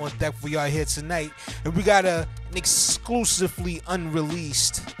music on deck for y'all here tonight. And we got an exclusively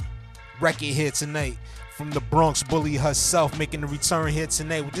unreleased record here tonight from the Bronx Bully herself, making a return here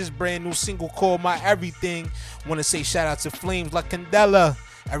tonight with this brand new single called My Everything. Want to say shout out to Flames La Candela,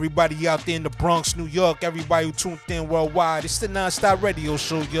 everybody out there in the Bronx, New York, everybody who tuned in worldwide. It's the Non-Stop Radio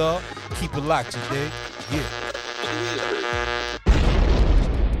Show, y'all. Keep it locked today. Yeah.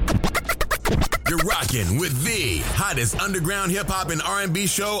 You're rocking with the hottest underground hip-hop and R&B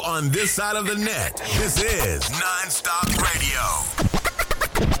show on this side of the net. This is Non-Stop Radio.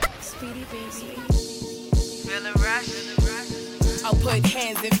 Speedy baby. Feel a rush. I'll put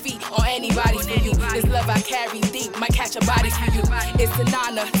hands and feet on anybody for you. This love I carry deep might catch a body for you. It's an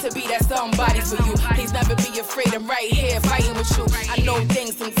honor to be that somebody for you. Please never be afraid, I'm right here fighting with you. I know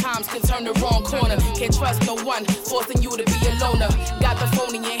things sometimes can turn the wrong corner. Can't trust no one, forcing you to be a loner. Got the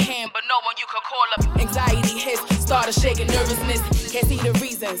phone in your hand, but no one you can call up. Anxiety hits, started shaking nervousness. Can't see the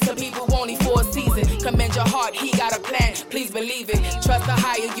reason, some people only for a season. Commend your heart, he got a plan, please believe it. Trust the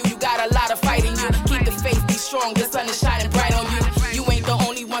higher you got a lot of fight in you. Keep the faith, be strong, the sun is shining bright on you. You ain't the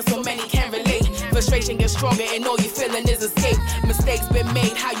only one, so many can relate. Frustration gets stronger and all you're feeling is escape. Mistakes been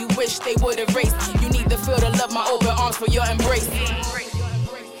made, how you wish they would erase. You need to feel the love, my open arms for your embrace.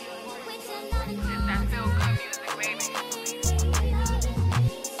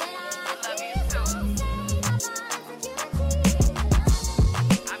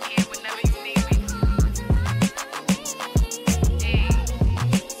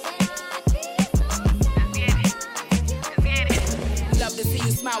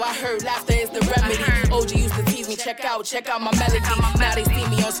 Smile, I heard laughter is the remedy. OG used to tease me, check out my melody. Now they see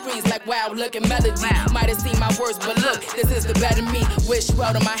me on screens like wow, look at melody. Might have seen my words, but look, this is the better me. Wish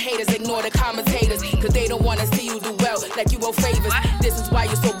well to my haters, ignore the commentators, cause they don't wanna see you do well, like you owe favors. This is why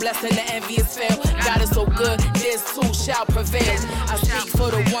you're so blessed and the envious fail. God is so good, this too shall prevail. I speak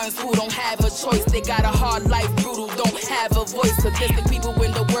for the ones who don't have a choice. They got a hard life, brutal, don't have a voice. Sadistic people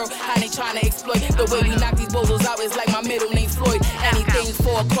in the world, how they trying to exploit the way we knock these bozos out is like my middle name Floyd. Anything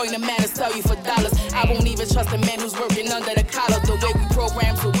for a coin, a man to sell you for dollars. I won't even trust a man who's working under the collar. The way we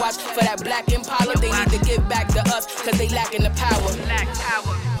program to watch for that black Impala, they need to give back to us, cause they lacking the power. Black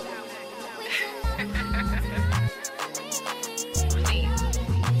power.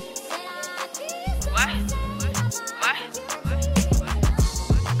 What?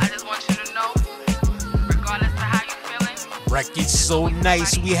 I just want you to know, regardless of how you feeling. Record so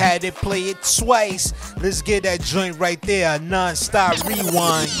nice, we had to play it twice. Let's get that joint right there, a non-stop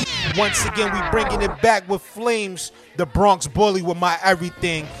rewind. Once again, we bringing it back with Flames, the Bronx Bully with my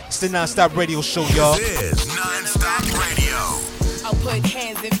everything. It's the Non-Stop Radio Show, y'all. This is Non-Stop Radio. I'll put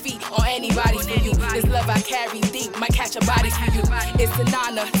hands and feet on anybody for you. This love I carry deep might catch a body for you. It's an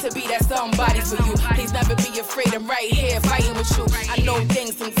honor to be that somebody for you. Please never be afraid, I'm right here fighting with you. I know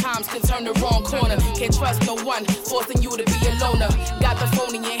things sometimes can turn the wrong corner. Can't trust no one, forcing you to be a loner. Got the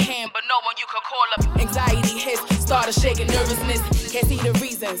phone in your hand, but no one you can call up. Anxiety hits, started shaking, nervousness. Can't see the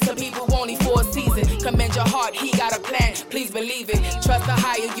reason, some people only for a season. Commend your heart, he got a plan, please believe it. Trust the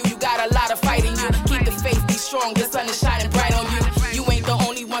higher you got a lot of fight in you. Keep the faith, be strong, the sun is shining bright on you. You ain't the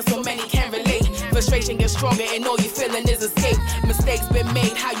only one, so many can relate. Frustration gets stronger and all you feeling is escape. Mistakes been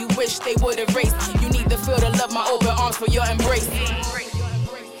made, how you wish they would erase. You need to feel the love, my open arms for your embrace.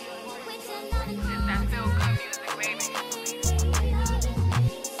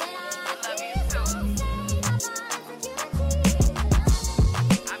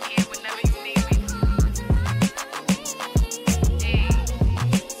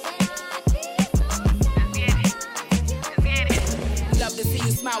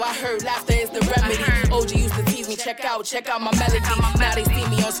 Smile, I heard laughter is the remedy. OG used to tease me, check out my melody. Now they see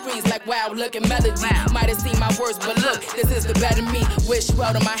me on screens like wow, look at melody. Might have seen my words, but look, this is the better me. Wish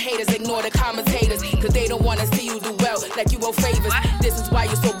well to my haters, ignore the commentators, cause they don't wanna see you do well, like you owe favors. This is why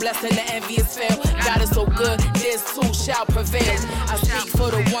you're so blessed and the envious fail. God is so good, this too shall prevail. I speak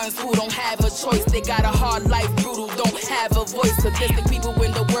for the ones who don't have a choice. They got a hard life, brutal, don't have a voice. Sadistic people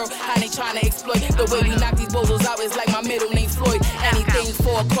in the world, how they trying to exploit. The way we knock these bozos out is like my middle name Floyd. Anything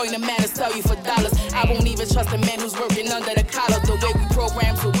for a coin, a man to sell you for dollars. I won't even trust a man who's working under the collar. The way we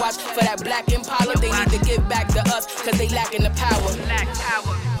program to watch for that black Impala, they need to give back to us, cause they lacking the power. Black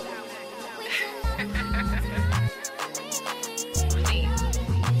power.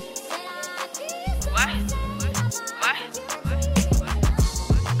 What?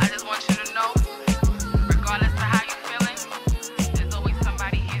 I just want you to know, regardless of how you feeling, there's always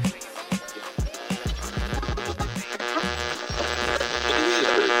somebody here for you.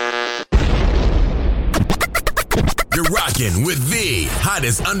 You're rocking with the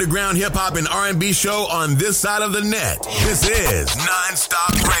hottest underground hip hop and R&B show on this side of the net. This is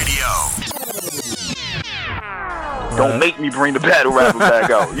Non-Stop Radio. Don't make me bring the battle rapper back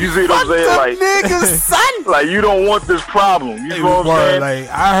out. You see what I'm saying? Like, niggas, son. Like, you don't want this problem. You know what I'm saying? Like,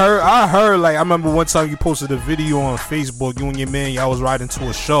 I heard, like, I remember one time you posted a video on Facebook, you and your man, y'all was riding to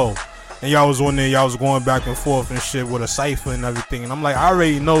a show. And y'all was on there, y'all was going back and forth and shit with a cipher and everything. And I'm like, I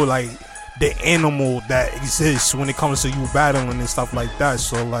already know, like, the animal that exists when it comes to you battling and stuff like that.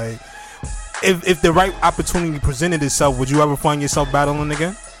 So, like, if the right opportunity presented itself, would you ever find yourself battling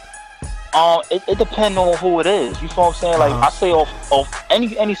again? It depends on who it is. You feel what I'm saying? Like, I say off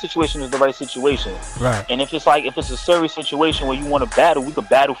any situation is the right situation. Right. And if it's a serious situation where you want to battle, we could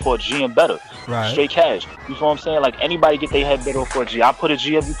battle for a G and better. Right. Straight cash. You feel what I'm saying? Like, anybody get their head better for a G. I put a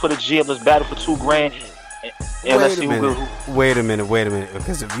G up, you put a G up, let's battle for $2,000. And let's see Wait a minute.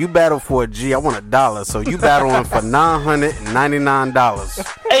 Because if you battle for a G, I want $1. So you battling for $999.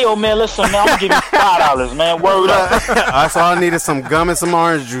 Hey, yo, man, listen, man, I'm gonna give you $5, man. Word up. That's all I needed, some gum and some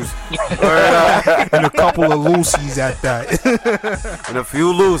orange juice. Word up. And a couple of Lucy's at that. And a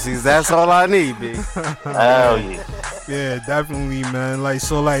few Lucy's. That's all I need, B. Hell yeah. Yeah, definitely, man. Like,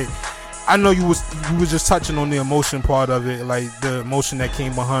 so, like, I know you was just touching on the emotion part of it, like the emotion that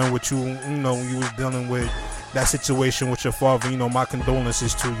came behind what you know, when you was dealing with that situation with your father. You know, my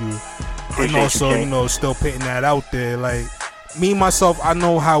condolences to you. And also, you know, still putting that out there. Like, me, myself, I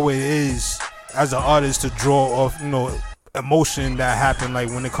know how it is as an artist to draw off, you know, emotion that happened, like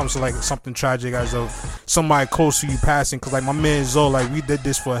when it comes to like something tragic as of somebody close to you passing. Cause like my man Zoe, like we did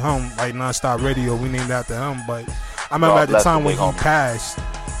this for him, like Non-Stop Radio, we named after him. But I remember at the time when he passed,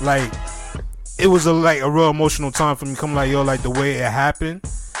 like it was a real emotional time for me. Coming like, yo, like the way it happened.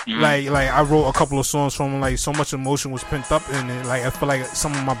 Like I wrote a couple of songs from him, like so much emotion was pent up in it. Like I feel like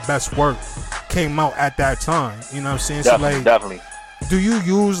some of my best work came out at that time. You know what I'm saying? Definitely. Do you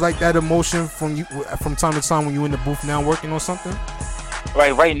use like that emotion from time to time when you in the booth now working on something?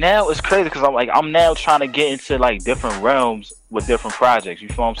 right now it's crazy because I'm now trying to get into like different realms with different projects. You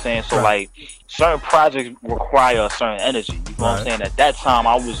feel what I'm saying? So like certain projects require a certain energy. You feel what I'm saying? At that time,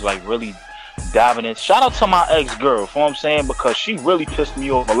 I was like really diving in. Shout out to my ex-girl. You feel what I'm saying? Because she really pissed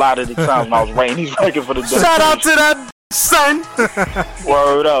me off a lot of the times when I was writing these records for the day. Shout out to that son.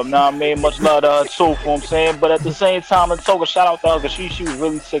 Word up. Nah, I mean, much love to her too. You know what I'm saying? But at the same time, it's token shout out to her because she was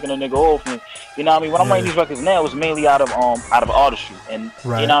really taking a nigga off. And you know what I mean? When I'm writing these records now, it's mainly out of artistry. And you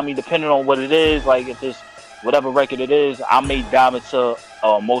know what I mean? Depending on what it is, like if it's whatever record it is, I may dive into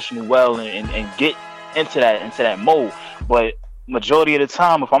emotional well and get into that mode. But majority of the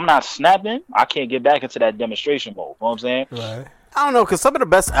time, if I'm not snapping, I can't get back into that demonstration mode. You know what I'm saying? Right. I don't know, because some of the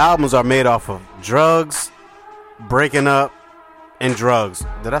best albums are made off of drugs, breaking up, and drugs.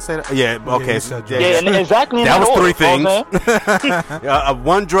 Did I say that? Yeah, okay. Yeah, exactly. That was order, 3 things.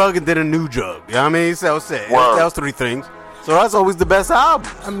 One drug and then a new drug. You know what I mean? So that was 3 things. So that's always the best album.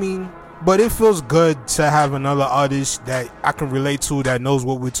 I mean, but it feels good to have another artist that I can relate to that knows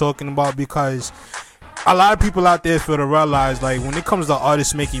what we're talking about, because a lot of people out there feel to realize, like, when it comes to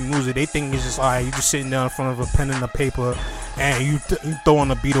artists making music, they think it's just, all right, you just sitting down in front of a pen and a paper and you throw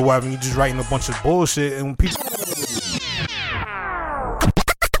on a beat or whatever and you just writing a bunch of bullshit. And when people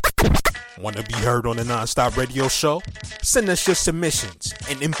want to be heard on the Non-Stop Radio Show, send us your submissions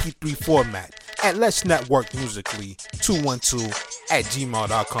in MP3 format at Let's Network Musically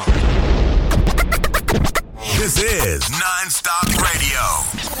 212@gmail.com. This is Non-Stop Radio.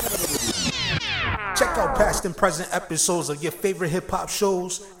 Check out past and present episodes of your favorite hip-hop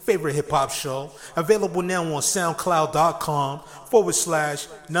shows, Favorite Hip Hop Show, available now on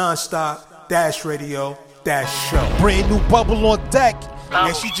SoundCloud.com/nonstop-radio-show. Brand new bubble on deck,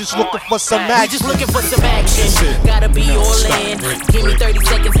 and she just looking for some action. We just looking for some action. Gotta be all in. Give me 30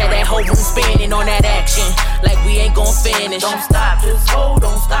 seconds, had that whole room spinning on that action. Like we ain't gon' finish. Don't stop, just hold,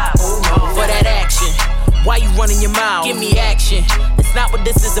 don't stop. For that action. Why you running your mouth? Give me action. It's not what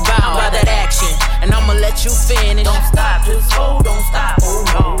this is about. By that action. And I'ma let you finish. Don't stop, just hold, don't stop.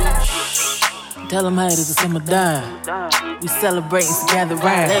 Tell them haters to simmer down. We celebrating together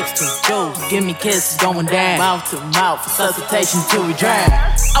round. Next to Joe's, give me kisses going down. Mouth to mouth, resuscitation till we drown.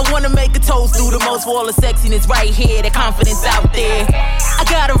 I wanna make a toast, do the most for all the sexiness right here, the confidence out there. I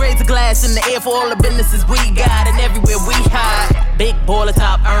gotta raise a glass in the air for all the businesses we got and everywhere we hide. Big baller,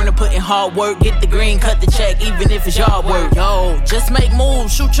 top earner, putting hard work. Get the green, cut the check, even if it's yard work. Yo, just make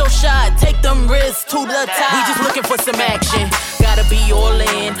moves, shoot your shot, take them risks to the top. We just looking for some action. Gotta be all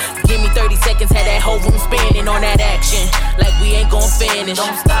in. Give me 30 seconds, had that whole room spinning on that action. Like we ain't gon' finish.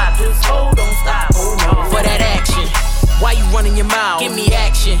 Don't stop, just hold, don't stop. For that action. Why you running your mouth? Give me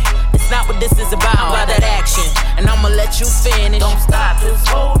action. It's not what this is about. By that action. And I'ma let you finish. Don't stop, just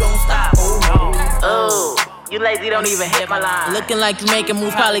hold, don't stop. Oh. You lazy, don't even hit my line. Looking like you making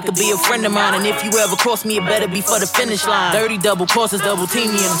moves, probably could be a friend of mine. And if you ever cross me, it better be for the finish line. 30 double crosses, double team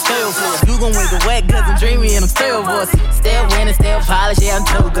me, and I'm still forced. You gon' wake a wet cause I'm dreamy and I'm still bossy. Still winning, still polished, yeah, I'm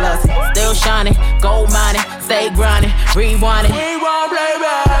too glossy. Still shining, gold mining, stay grinding, rewinding.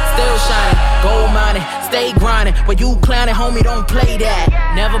 Still shining, gold mining, stay grinding. But you clowning, homie, don't play that.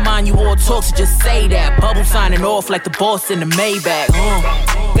 Never mind, you all talk, so just say that. Bubble signing off like the boss in the Maybach.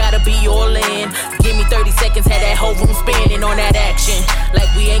 Gotta be all in. Give me 30 seconds, had that whole room spinning on that action.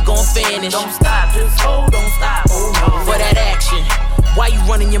 Like we ain't gon' finish. Don't stop, just hold, don't stop. For that action. Why you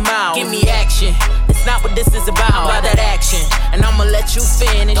running your mouth? Give me action. It's not what this is about. By that action. And I'ma let you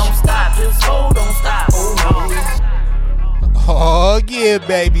finish. Don't stop, just hold, don't stop. Oh yeah,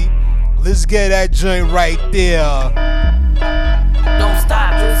 baby. Let's get that joint right there. Don't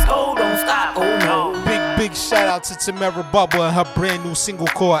stop, just hold, don't stop. Oh no. Big shout out to Tamara Bubba and her brand new single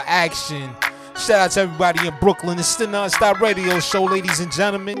called Action. Shout out to everybody in Brooklyn. It's the Non-Stop Radio Show, ladies and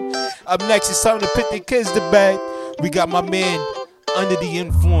gentlemen. Up next, it's time to put the kids to bed. We got my man Under the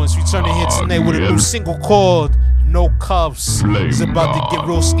Influence returning here tonight with a new single called No Cuffs. It's about to get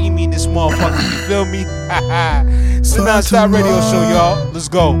real steamy in this motherfucker, you feel me? It's the Non-Stop Radio Show, y'all. Let's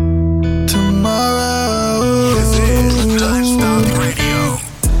go. Tomorrow, this is Non-Stop Radio.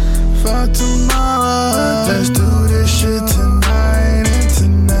 For tomorrow, let's do this shit tonight and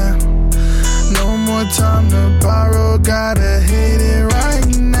tonight. No more time to borrow, gotta hit it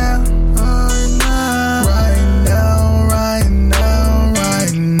right now. Right now, right now, right now,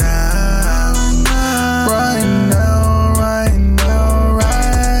 right now, right now, right now,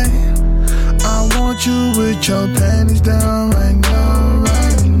 right. I want you with your panties down right now,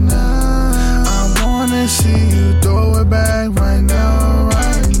 right now. I wanna see you throw it back right now,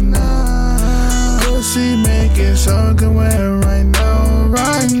 right now. Pussy make it soaking wet right now,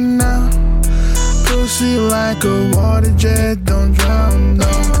 right now. Pussy like a water jet, don't drown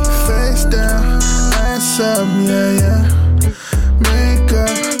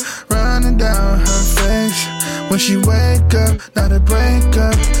When she wake up, not a break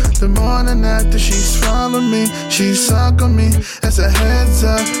up. The morning after she swallow me, she suck on me. As a heads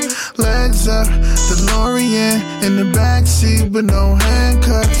up, legs up. DeLorean in the backseat with no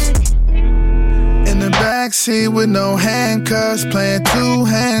handcuffs. In the backseat with no handcuffs, playing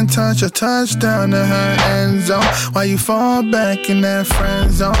two-hand touch, a touchdown to her end zone. While you fall back in that friend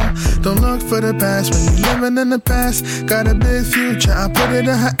zone. Don't look for the past when you living in the past. Got a big future, I put it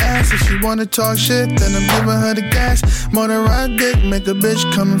in her ass. If she wanna talk shit, then I'm giving her the gas. Motorized dick, make a bitch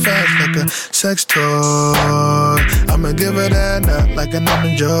come fast like a sex toy. I'ma give her that nut like an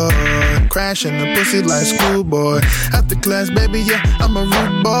almond joy. Crashing the pussy like schoolboy. After class, baby, yeah, I'm a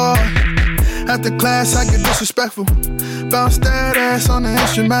rude boy. After class, I get disrespectful. Bounce that ass on the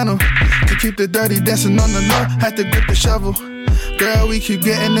instrumental. To keep the dirty dancing on the low, had to grip the shovel. Girl, we keep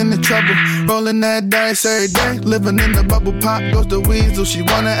getting into trouble. Rolling that dice every day. Living in the bubble pop, goes the weasel. She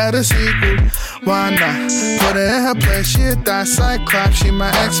wanna add a sequel. Why not? Put her in her place. She a thigh cyclops. She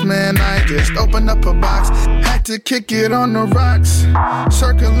my ex-man. I just opened up a box. Had to kick it on the rocks.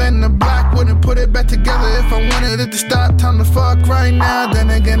 Circling the block. Wouldn't put it back together if I wanted it to stop. Time to fuck right now.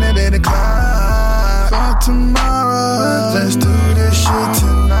 Then again, it ain't a clock. For tomorrow. Let's do this shit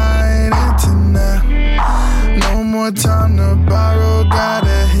tonight and tonight. No more time to borrow,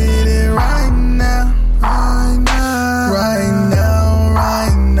 gotta hit it right now, right now, right now,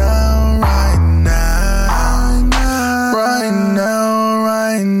 right now, right now, right now,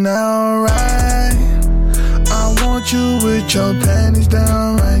 right now, right. I want you with your panties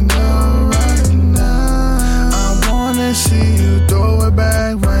down right now, right now. I wanna see you throw it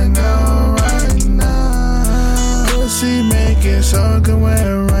back right now, right now. Pussy make it so good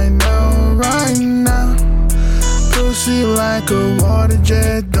right now, right now. Pussy like a water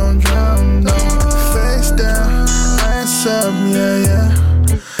jet, don't drown, no. Face down, ass up, yeah, yeah.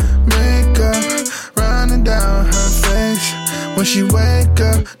 Makeup running down her face. When she wake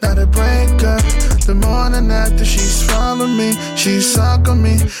up, not a break up. The morning after she swallow me, she suck on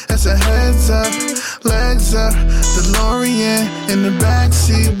me. As a heads up, legs up. DeLorean in the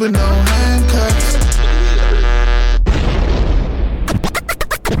backseat with no handcuffs.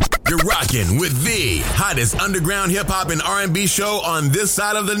 You're rocking with the hottest underground hip-hop and R&B show on this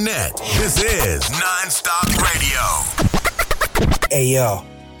side of the net. This is Non-Stop Radio. Hey, yo,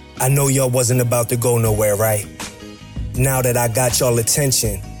 I know y'all wasn't about to go nowhere, right? Now that I got y'all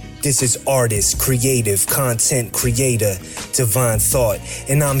attention, this is artist, creative, content creator, Divine Thought,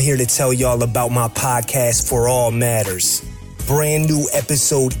 and I'm here to tell y'all about my podcast, For All Matters. Brand new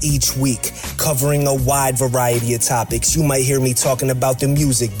episode each week, covering a wide variety of topics. You might hear me talking about the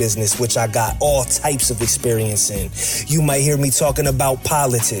music business, which I got all types of experience in. You might hear me talking about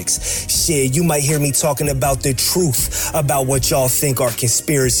politics. Shit, you might hear me talking about the truth about what y'all think are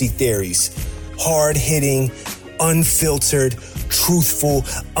conspiracy theories. Hard-hitting, unfiltered, truthful,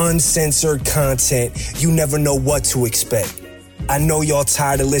 uncensored content. You never know what to expect. I know y'all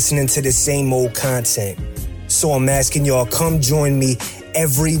tired of listening to the same old content. So I'm asking y'all, come join me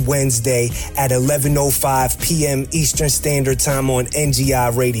every Wednesday at 11:05 p.m. Eastern Standard Time on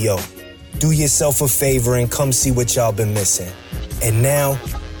NGI Radio. Do yourself a favor and come see what y'all been missing. And now,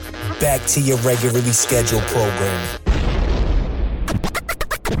 back to your regularly scheduled program.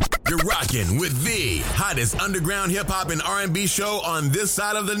 You're rocking with the hottest underground hip-hop and R&B show on this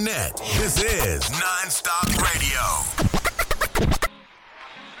side of the net. This is Non-Stop Radio.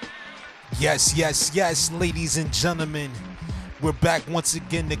 Yes, yes, yes, ladies and gentlemen. We're back once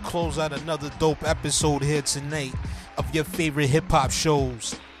again to close out another dope episode here tonight of your favorite hip-hop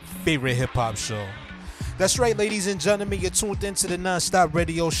show's favorite hip-hop show. That's right, ladies and gentlemen. You're tuned into the Non-Stop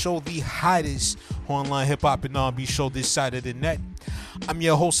Radio Show, the hottest online hip-hop and R&B show this side of the net. I'm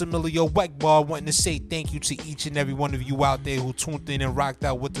your host, Emilio Weckbar, wanting to say thank you to each and every one of you out there who tuned in and rocked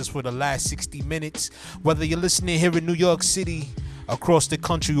out with us for the last 60 minutes. Whether you're listening here in New York City, across the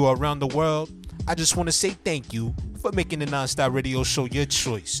country, or around the world, I just want to say thank you for making the Non-Stop Radio Show your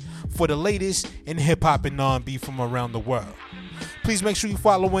choice for the latest in hip-hop and R&B from around the world. Please make sure you're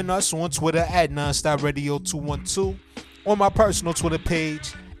following us on Twitter at Non-Stop Radio 212, on my personal Twitter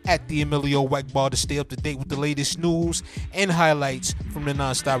page at the Emilio Weckbar to stay up to date with the latest news and highlights from the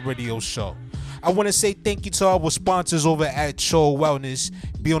Non-Stop Radio Show. I want to say thank you to our sponsors over at Cho Wellness.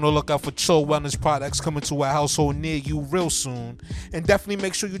 Be on the lookout for Cho Wellness products coming to a household near you real soon. And definitely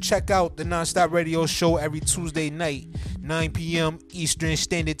make sure you check out the Non-Stop Radio Show every Tuesday night, 9 p.m. Eastern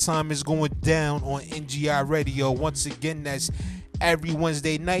Standard Time is going down on NGI Radio. Once again, that's every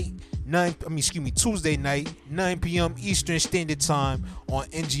Wednesday night, Tuesday night, 9 p.m. Eastern Standard Time on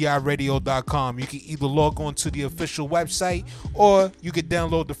ngiradio.com. You can either log on to the official website or you can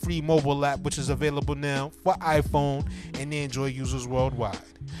download the free mobile app, which is available now for iPhone and Android users worldwide.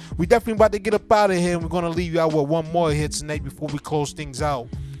 We definitely about to get up out of here, and we're going to leave you out with one more hit tonight before we close things out.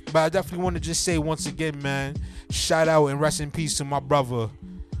 But I definitely want to just say once again, man, shout out and rest in peace to my brother,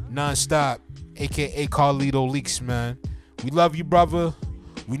 Nonstop, a.k.a. Carlito Leaks, man. We love you, brother.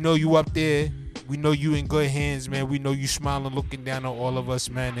 We know you up there. We know you in good hands, man. We know you smiling, looking down on all of us,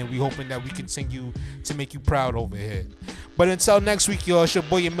 man. And we hoping that we continue to make you proud over here. But until next week, y'all, it's your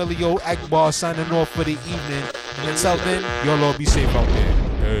boy Emilio Akbar signing off for the evening. And until then, y'all all be safe out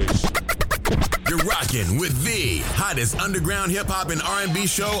there. Peace. You're rocking with the hottest underground hip-hop and R&B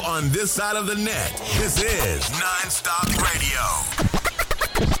show on this side of the net. This is Non-Stop Radio.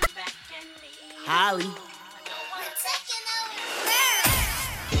 Holly.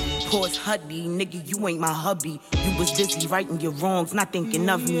 Pause hubby, nigga, you ain't my hubby. You was busy righting your wrongs, not thinking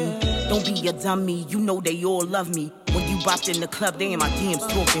of me. Don't be a dummy, you know they all love me. When you bopped in the club, they in my DMs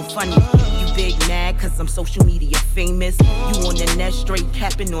talking funny. You big mad cause I'm social media famous. You on the net straight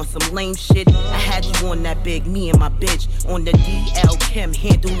capping on some lame shit. I had you on that big, me and my bitch. On the DL Kim,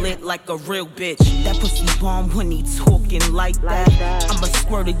 handle it like a real bitch. That pussy bomb when he talking like that. I'm a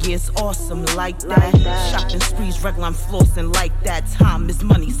squirter, yeah, it's awesome like that. Shopping sprees regular, I'm flossing like that. Time is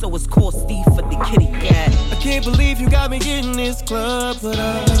money, so it's costly for the kitty cat. I can't believe you got me in this club, but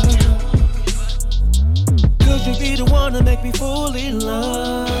could you be the one to make me fall in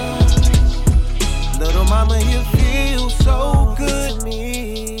love? Little mama, you feel so good to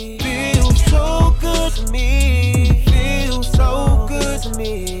me. Feel so good to me. Feel so good to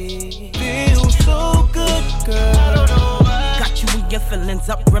me. Feel so good, girl. I don't know why. Got you in your feelings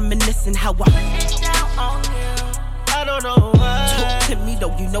up, reminiscing how I don't know why. Talk to me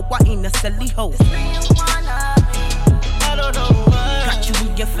though, you know I ain't a silly hoe. I don't know why. Got you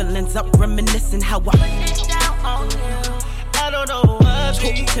in your feelings up, reminiscing how I don't know why.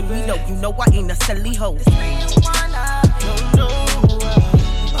 Talk to me though, you know I ain't a silly hoe.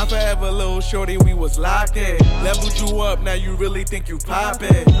 My forever little shorty, we was locked in. Leveled you up, now you really think you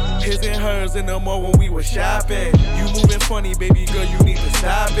poppin'. His and hers in the mall when we was shopping. You moving funny, baby girl, you need to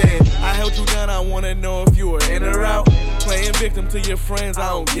stop it. I held you down, I wanna know if you were in or out. Playing victim to your friends, I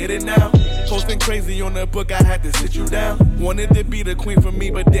don't get it now. Posting crazy on the book, I had to sit you down. Wanted to be the queen for me,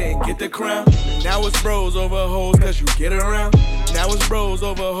 but didn't get the crown. Now it's bros over hoes, cause you get around. Now it's bros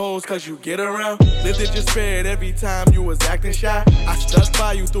over hoes, cause you get around. Lived it just spared every time you was acting shy. I stuck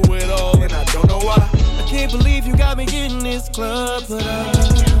by you through it all, and I don't know why. I can't believe you got me in this club, but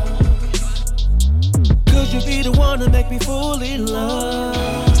could you be the one to make me fall in love?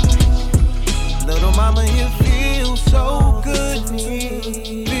 Little mama, you feel so good to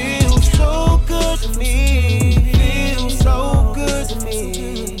me. Feel so good to me. Feel so good to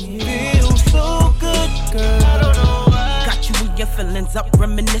me. Feel so good, girl. I don't know why. Got you in your feelings up,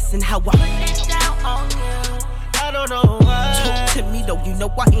 reminiscing how I don't know why. Talk to me though, you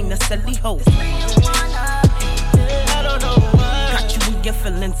know I ain't a silly hoe. I don't know why. Got you in your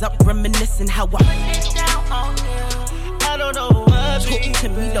feelings up, reminiscing how I don't know why. Talk to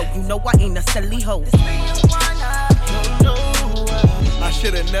me though, you know I ain't a silly hoe. I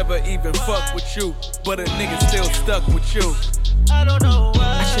should've never even fucked with you, but a nigga still stuck with you. I don't know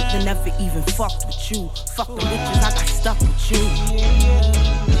why. I should've never even fucked with you. Fuck the bitches, I got stuck with you.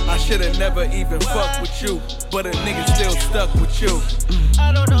 I should've never even fucked with you, but a nigga still stuck with you.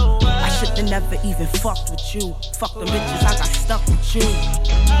 I don't know why. I should've never even fucked with you. Fuck the bitches, I got stuck with you.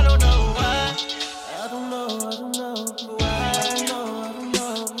 I don't know why. I don't know, I don't know. I don't know, I don't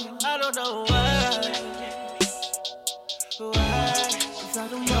know. I don't know why. I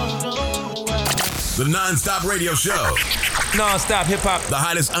don't know why. The Non-Stop Radio Show. Non-stop hip-hop. The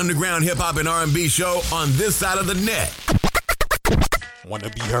hottest underground hip-hop and R&B show on this side of the net. Want to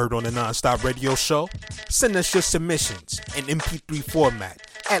be heard on the Non-Stop Radio Show? Send us your submissions in MP3 format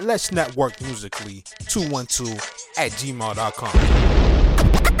at Let's Network Musically 212@gmail.com.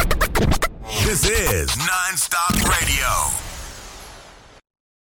 This is Non-Stop Radio.